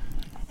 it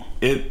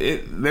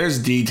there's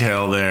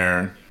detail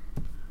there.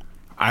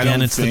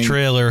 And it's the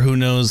trailer. Who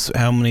knows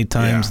how many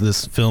times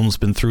this film's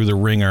been through the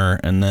ringer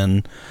and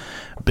then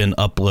been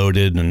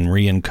uploaded and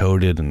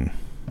re-encoded, and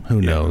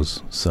who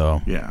knows.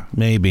 So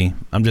maybe.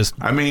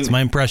 It's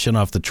my impression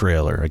off the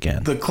trailer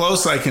again. The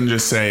close I can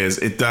just say is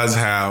it does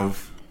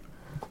have,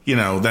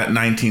 that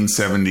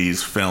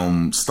 1970s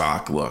film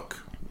stock look,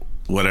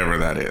 whatever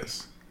that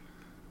is.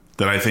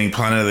 That I think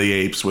Planet of the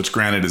Apes, which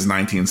granted is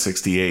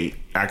 1968,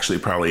 actually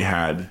probably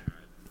had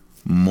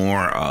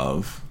more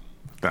of,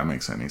 if that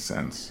makes any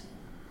sense.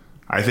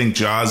 I think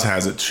Jaws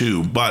has it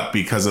too, but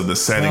because of the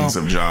settings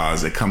of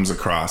Jaws, it comes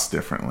across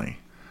differently.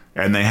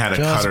 And they had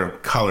a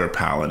color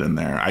palette in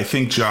there. I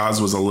think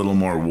Jaws was a little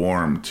more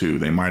warm too.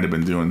 They might have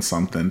been doing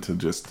something to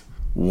just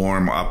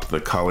warm up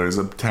the colors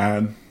a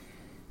tad.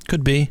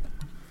 Could be.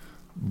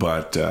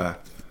 But yeah,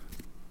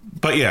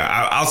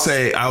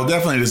 I'll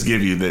definitely just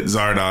give you that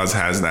Zardoz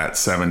has that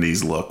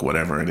 70s look,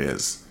 whatever it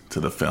is, to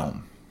the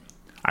film.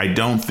 I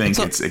don't think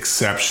it's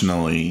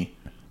exceptionally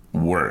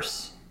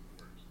worse.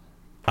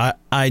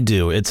 I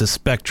do. It's a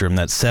spectrum,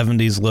 that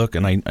 70s look,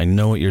 and I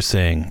know what you're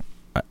saying.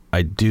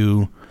 I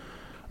do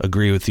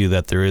agree with you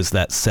that there is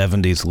that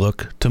 70s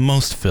look to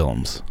most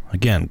films.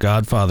 Again,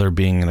 Godfather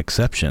being an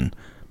exception,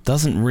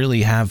 doesn't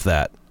really have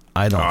that,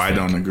 I don't think. I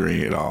don't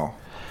agree at all.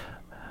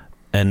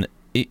 And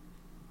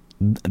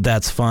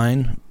that's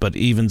fine, but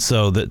even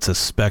so, that's a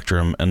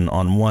spectrum, and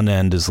on one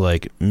end is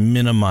like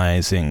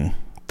minimizing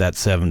that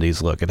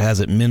 70s look. It has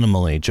it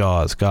minimally,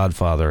 Jaws,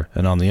 Godfather,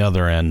 and on the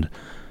other end,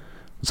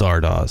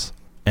 Zardoz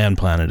and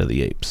Planet of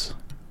the Apes.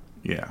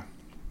 Yeah.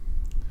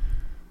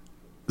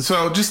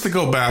 So just to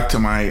go back to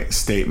my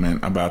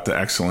statement about the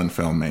excellent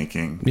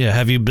filmmaking. Yeah,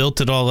 have you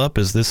built it all up?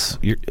 Is this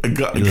your I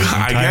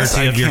guess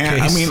I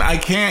can't. I mean, I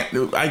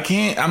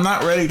can't. I'm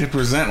not ready to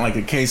present like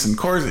a case in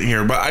court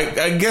here, but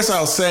I guess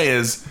I'll say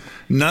is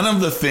none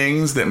of the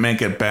things that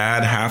make it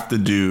bad have to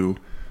do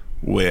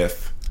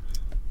with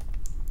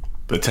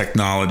the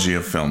technology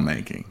of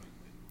filmmaking.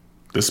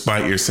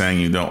 Despite your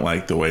saying you don't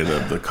like the way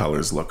the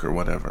colors look or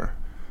whatever.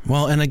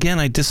 Well, and again,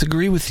 I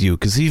disagree with you,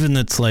 because even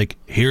it's like,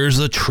 here's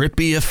a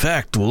trippy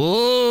effect.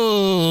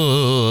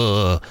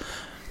 Whoa.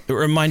 It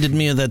reminded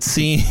me of that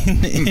scene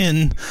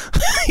in,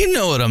 you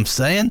know what I'm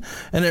saying?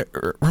 And it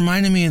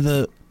reminded me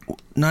of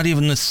not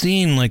even the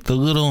scene, like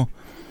the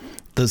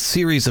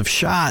series of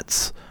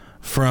shots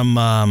from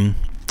Man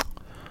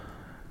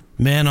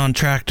on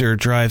Tractor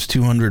Drives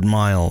 200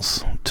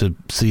 Miles to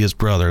see his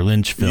brother,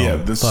 Lynch film. Yeah,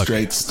 the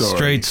Straight Story.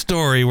 Straight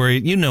Story, where,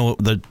 you know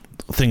the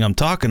thing I'm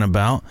talking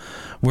about,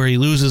 where he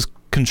loses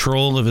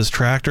control of his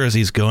tractor as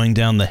he's going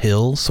down the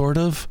hill, sort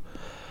of.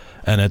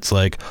 And it's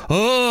like,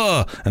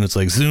 oh, and it's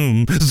like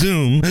zoom,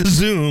 zoom,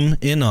 zoom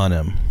in on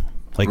him.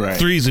 Like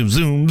 3 zoom,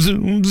 zoom,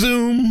 zoom,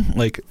 zoom,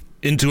 like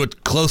into a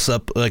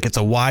close-up, like it's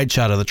a wide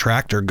shot of the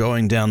tractor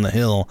going down the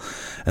hill,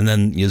 and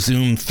then you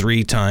zoom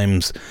 3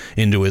 times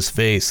into his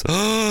face.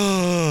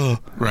 Oh,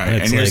 right,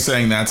 and you're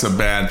saying that's a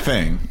bad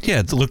thing.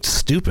 Yeah, it looked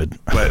stupid.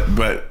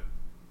 But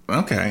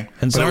okay.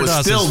 And but it was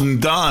still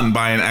done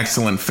by an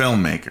excellent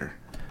filmmaker.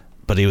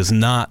 But he was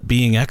not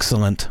being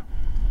excellent.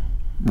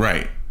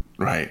 Right.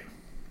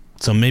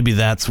 So maybe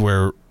that's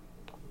where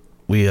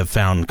we have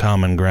found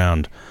common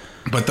ground.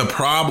 But the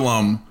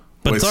problem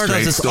with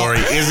Straight Story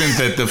isn't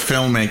that the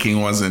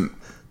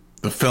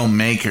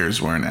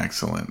filmmakers weren't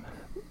excellent.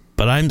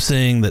 But I'm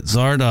saying that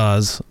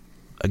Zardoz,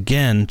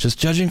 again, just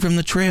judging from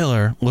the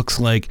trailer, looks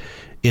like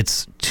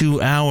it's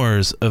 2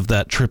 hours of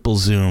that triple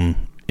zoom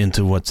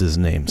into what's his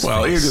name's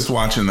Well, face. you're just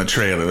watching the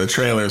trailer. The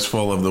trailer is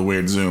full of the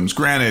weird zooms.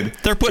 Granted,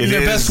 they're putting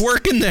their best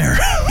work in there.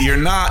 You're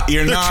not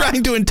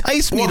trying to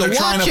entice me to watch it. They're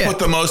trying to put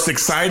the most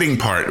exciting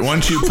part.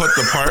 Once you put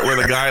the part where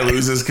the guy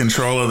loses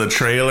control of the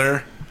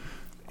trailer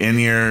in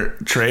your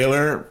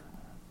trailer,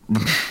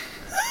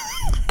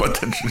 but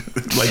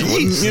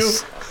wouldn't you?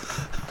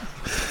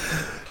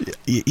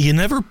 You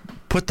never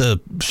put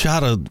the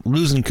shot of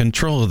losing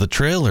control of the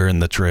trailer in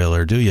the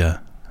trailer, do you?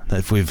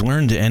 If we've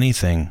learned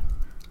anything.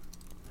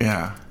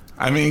 Yeah.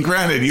 I mean,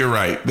 granted, you're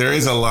right. There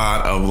is a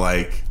lot of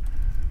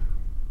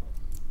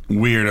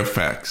weird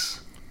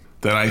effects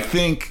that I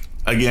think,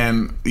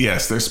 again,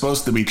 yes, they're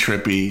supposed to be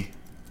trippy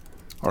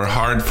or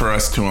hard for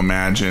us to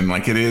imagine.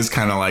 Like, it is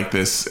kind of like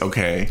this,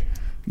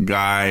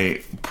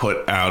 guy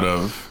put out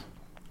of,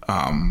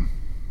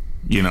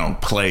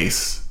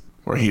 place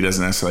where he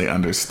doesn't necessarily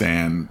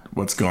understand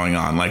what's going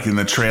on. Like in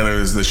the trailer,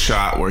 there's the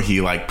shot where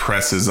he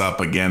presses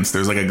up against,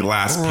 there's a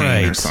glass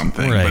pane or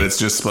something, but it's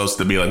just supposed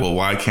to be well,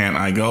 why can't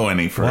I go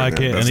any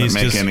further? It doesn't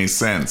make any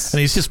sense.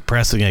 And he's just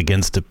pressing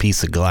against a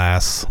piece of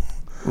glass.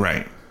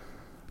 Right.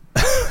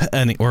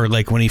 Or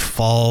when he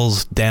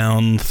falls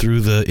down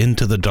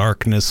into the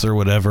darkness or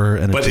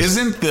whatever. But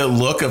isn't the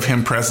look of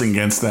him pressing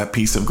against that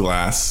piece of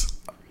glass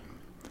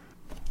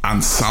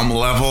on some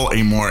level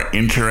a more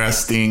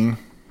interesting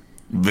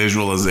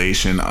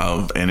visualization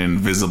of an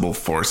invisible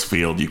force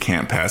field you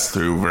can't pass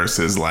through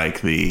versus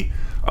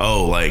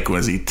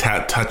as he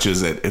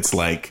touches it, it's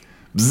like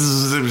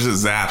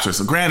zaps or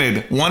so.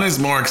 Granted, one is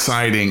more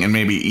exciting and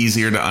maybe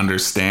easier to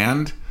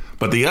understand,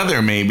 but the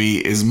other maybe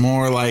is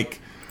more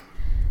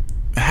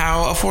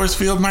how a force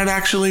field might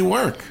actually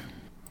work.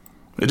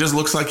 It just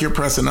looks like you're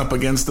pressing up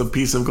against a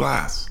piece of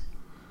glass.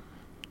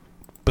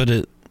 But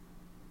it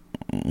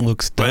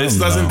looks dumb, But it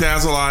doesn't though.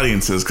 dazzle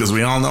audiences because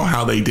we all know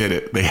how they did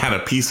it. They had a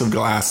piece of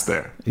glass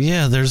there.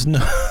 Yeah, there's no...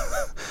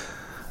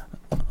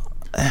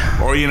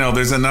 Or,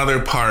 there's another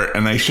part,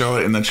 and they show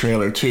it in the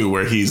trailer too,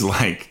 where he's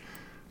like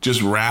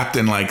just wrapped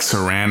in like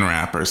saran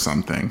wrap or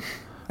something.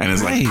 And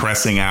is like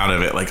pressing out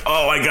of it, like,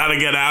 oh, I gotta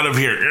get out of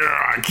here.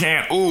 I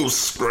can't. Ooh,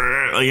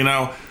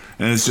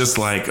 And it's just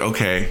like,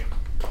 okay,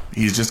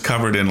 he's just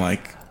covered in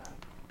like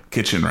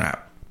kitchen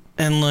wrap.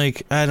 And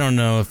like, I don't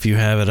know if you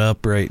have it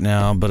up right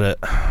now, but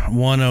at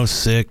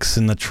 1:06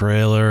 in the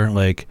trailer,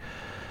 like,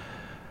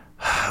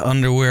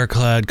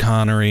 underwear-clad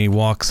Connery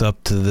walks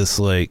up to this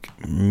like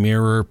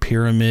mirror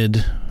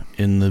pyramid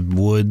in the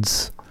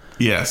woods.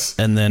 Yes.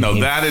 And then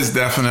that is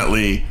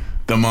definitely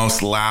the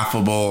most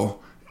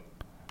laughable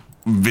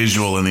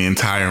visual in the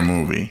entire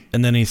movie.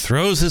 And then he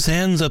throws his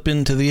hands up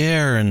into the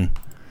air and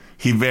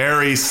he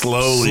very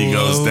slowly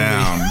goes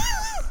down.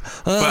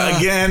 But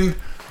again,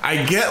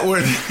 I get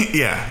where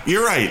yeah,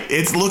 you're right.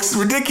 It looks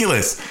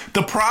ridiculous.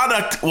 The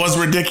product was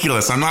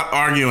ridiculous. I'm not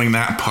arguing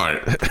that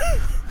part.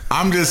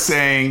 I'm just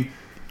saying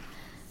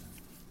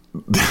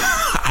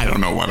I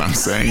don't know what I'm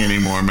saying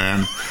anymore,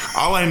 man.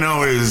 All I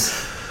know is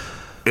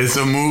it's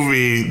a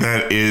movie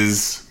that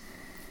is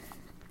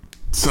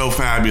so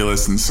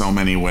fabulous in so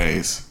many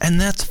ways.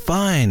 And that's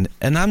fine.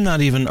 And I'm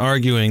not even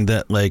arguing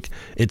that like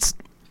it's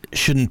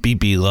shouldn't be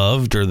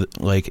beloved or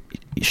like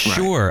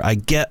sure, right. I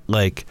get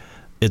like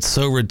it's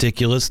so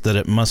ridiculous that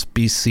it must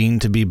be seen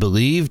to be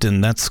believed,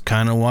 and that's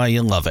kind of why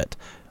you love it.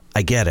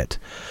 I get it.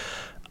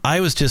 I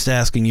was just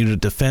asking you to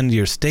defend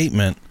your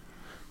statement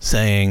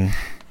saying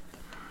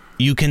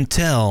you can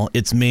tell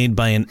it's made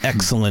by an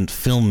excellent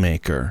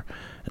filmmaker.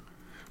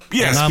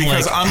 Yes,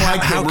 because like,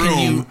 unlike The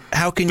Room,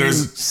 how can you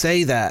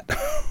say that?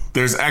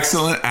 There's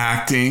excellent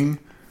acting.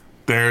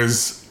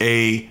 There's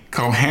a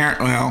coherent.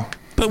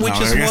 But we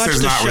just watched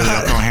there's not really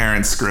a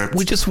coherent script.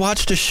 We just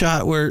watched a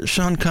shot where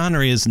Sean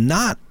Connery is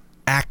not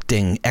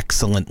acting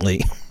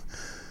excellently.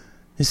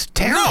 It's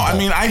terrible. No, I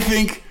mean, I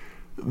think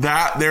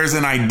that there's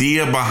an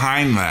idea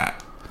behind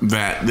that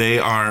they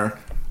are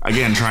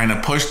again trying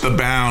to push the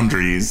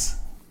boundaries.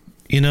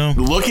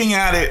 Looking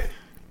at it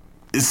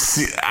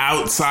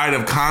outside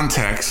of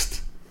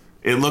context,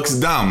 it looks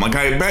dumb. Like,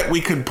 I bet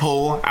we could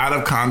pull out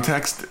of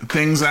context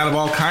things out of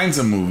all kinds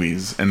of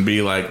movies and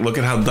be like, look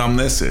at how dumb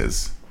this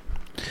is.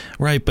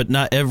 Right, but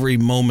not every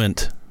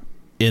moment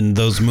in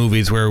those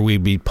movies where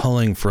we'd be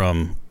pulling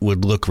from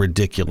would look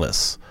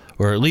ridiculous.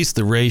 Or at least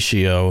the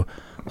ratio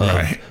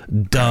of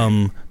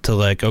dumb to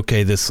like,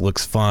 okay, this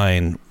looks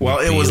fine. Well,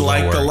 it was lower.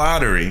 Like The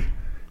Lottery.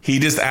 He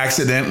just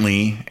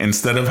accidentally,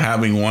 instead of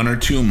having one or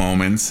two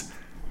moments,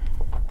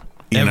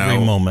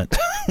 every moment.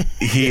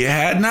 He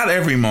had not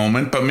every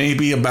moment, but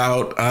maybe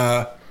about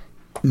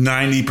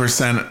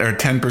 90% or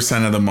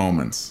 10% of the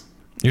moments.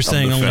 You're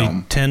saying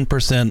only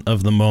 10%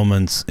 of the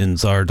moments in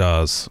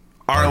Zardoz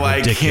are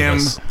like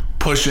ridiculous. Him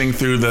pushing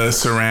through the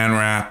saran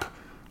wrap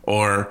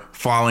or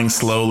falling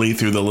slowly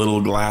through the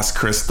little glass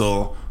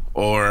crystal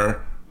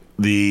or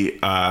the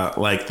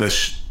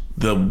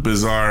the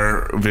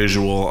bizarre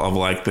visual of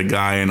like the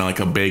guy in like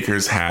a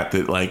baker's hat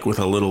that like with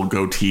a little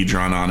goatee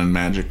drawn on in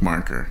magic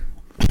marker.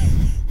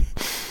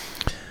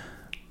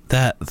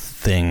 That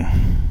thing.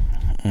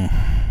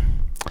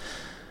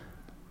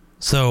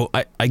 So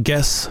I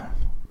guess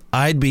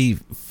I'd be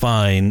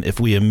fine if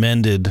we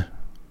amended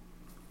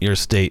your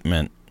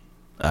statement,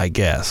 I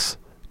guess,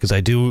 because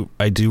I do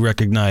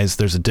recognize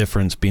there's a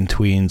difference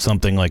between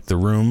something like The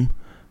Room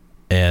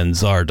and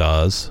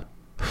Zardoz.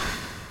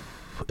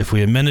 If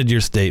we amended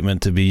your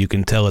statement to be, you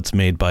can tell it's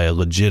made by a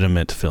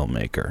legitimate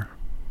filmmaker.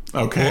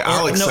 Okay,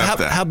 I'll accept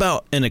that. How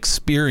about an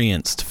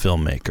experienced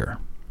filmmaker?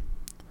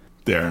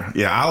 There,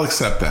 yeah, I'll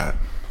accept that.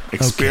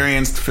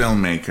 Experienced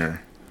filmmaker.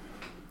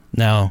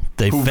 Now,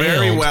 who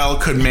very well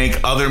could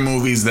make other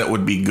movies that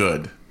would be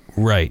good.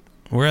 Right.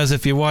 Whereas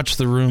if you watch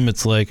The Room,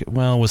 it's like,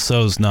 well,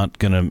 Wiseau's not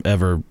going to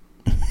ever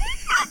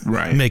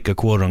make a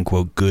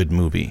quote-unquote good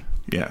movie.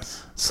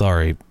 Yes.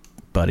 Sorry,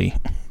 buddy.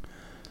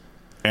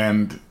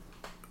 And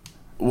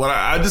what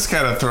I just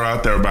kind of throw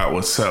out there about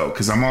Wiseau,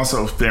 because I'm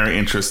also very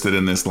interested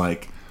in this,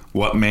 like,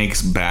 what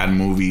makes bad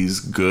movies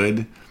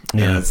good.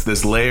 Yeah. And it's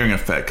this layering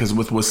effect. Because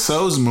with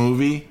Wiseau's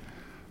movie,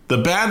 the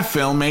bad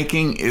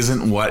filmmaking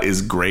isn't what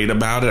is great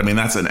about it. I mean,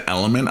 that's an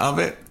element of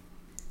it.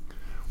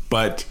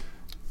 But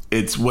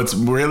it's what's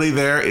really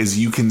there is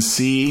you can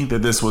see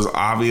that this was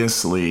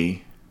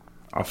obviously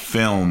a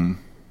film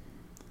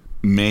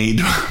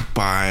made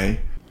by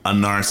a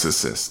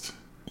narcissist.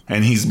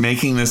 And he's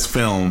making this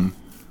film.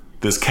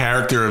 This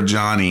character of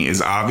Johnny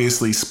is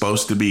obviously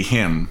supposed to be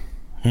him.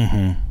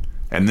 Mm-hmm.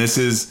 And this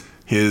is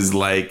his,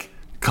 like,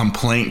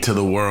 complaint to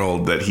the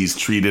world that he's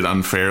treated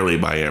unfairly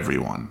by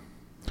everyone.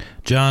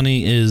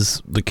 Johnny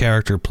is the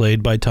character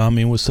played by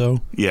Tommy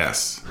Wiseau?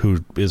 Yes.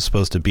 Who is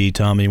supposed to be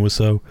Tommy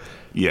Wiseau?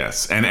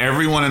 Yes. And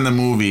everyone in the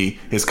movie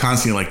is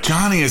constantly like,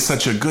 Johnny is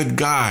such a good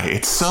guy.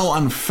 It's so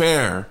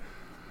unfair.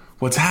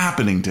 what's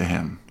happening to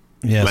him?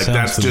 Yeah, like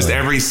that's just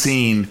every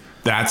scene.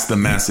 That's the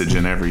message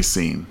in every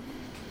scene.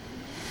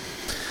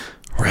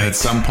 Right. And at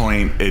some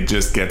point, it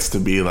just gets to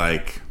be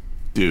like,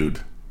 dude,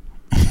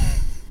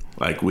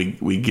 like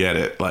we get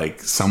it.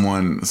 Like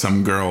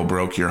some girl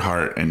broke your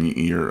heart, and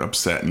you're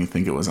upset, and you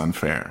think it was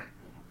unfair.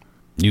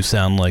 You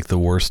sound like the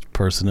worst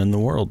person in the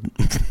world.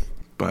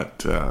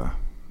 But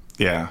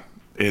yeah,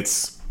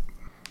 it's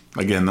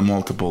again the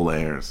multiple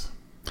layers.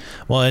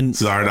 Well, and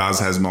Zardoz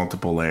has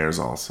multiple layers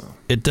also.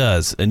 It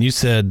does. And you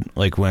said,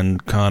 like, when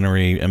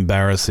Connery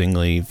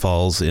embarrassingly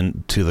falls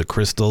into the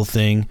crystal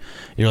thing,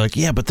 you're like,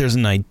 yeah, but there's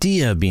an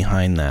idea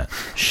behind that.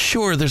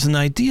 Sure, there's an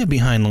idea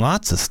behind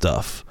lots of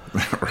stuff.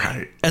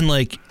 Right. And,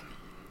 like,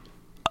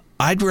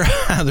 I'd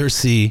rather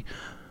see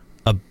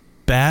a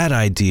bad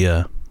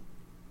idea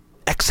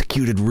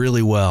executed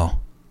really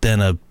well than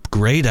a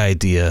great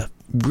idea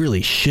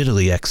really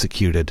shittily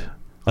executed.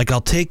 Like, I'll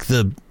take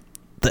the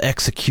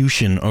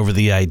execution over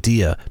the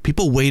idea.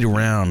 People wait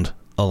around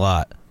a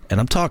lot,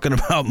 and I'm talking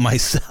about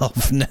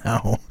myself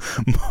now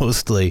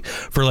mostly,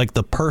 for like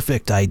the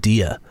perfect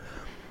idea.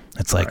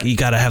 It's like, you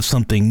gotta have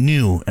something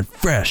new and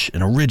fresh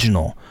and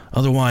original,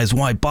 otherwise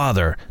why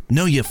bother?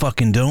 No, you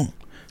fucking don't.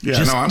 Yeah,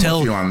 just I'm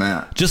with you on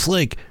that.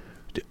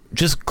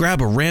 Just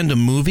grab a random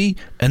movie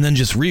and then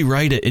just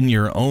rewrite it in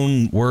your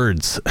own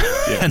words.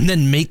 Yeah. And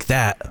then make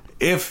that.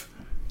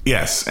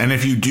 Yes, and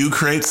if you do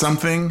create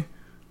something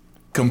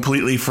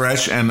completely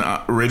fresh and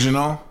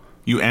original,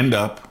 you end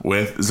up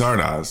with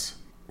Zardoz.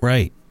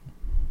 Right.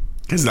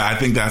 Because I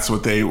think that's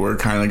what they were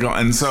kind of going.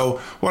 And so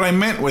what I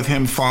meant with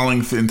him falling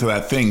into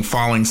that thing,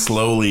 falling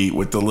slowly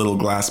with the little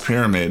glass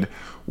pyramid,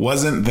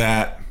 wasn't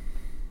that...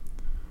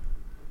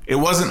 It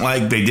wasn't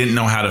like they didn't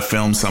know how to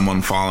film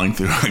someone falling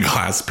through a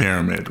glass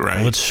pyramid, right?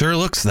 Well, it sure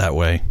looks that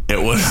way.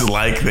 It was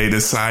like they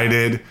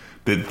decided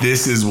that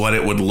this is what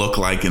it would look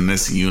like in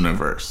this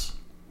universe.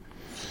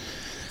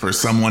 For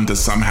someone to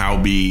somehow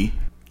be,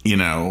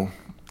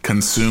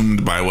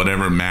 consumed by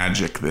whatever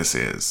magic this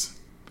is.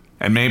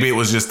 And maybe it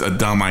was just a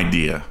dumb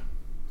idea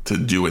to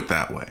do it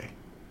that way.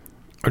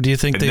 Or do you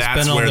think they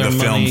spent all their money?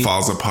 That's where the film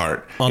falls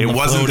apart. It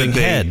wasn't that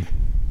they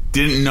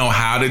didn't know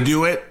how to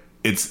do it.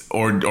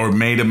 Or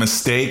made a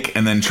mistake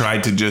and then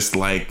tried to just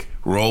like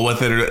roll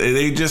with it. Or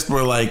they just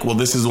were like, well,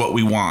 this is what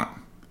we want.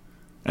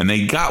 And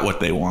they got what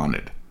they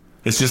wanted.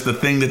 It's just the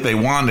thing that they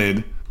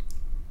wanted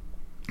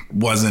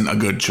wasn't a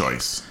good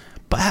choice.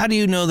 But how do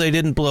you know they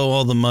didn't blow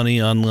all the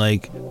money on,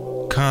 like,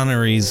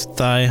 Connery's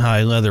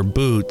thigh-high leather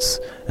boots?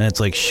 And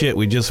it's like, shit,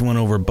 we just went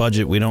over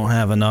budget. We don't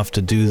have enough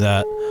to do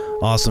that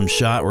awesome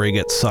shot where he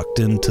gets sucked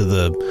into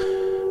the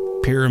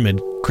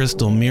pyramid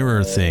crystal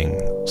mirror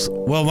thing.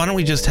 Well, why don't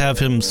we just have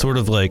him sort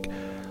of, like,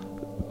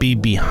 be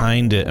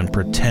behind it and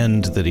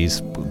pretend that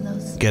he's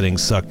getting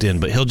sucked in,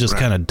 but he'll just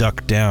kind of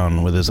duck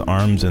down with his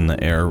arms in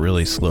the air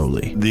really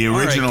slowly. The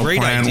original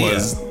plan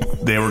was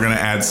they were going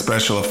to add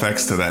special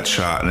effects to that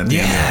shot, and at the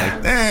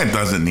end they're like, it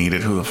doesn't need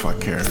it. Who the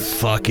fuck cares?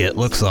 Fuck it.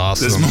 Looks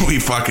awesome. This movie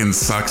fucking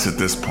sucks at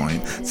this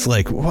point. It's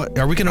like, what?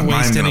 Are we going to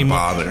waste any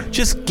more?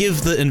 Just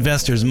give the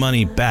investors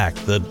money back.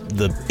 The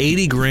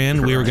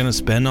 $80,000 we were going to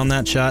spend on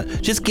that shot,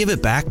 just give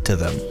it back to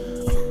them.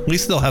 At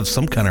least they'll have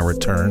some kind of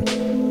return.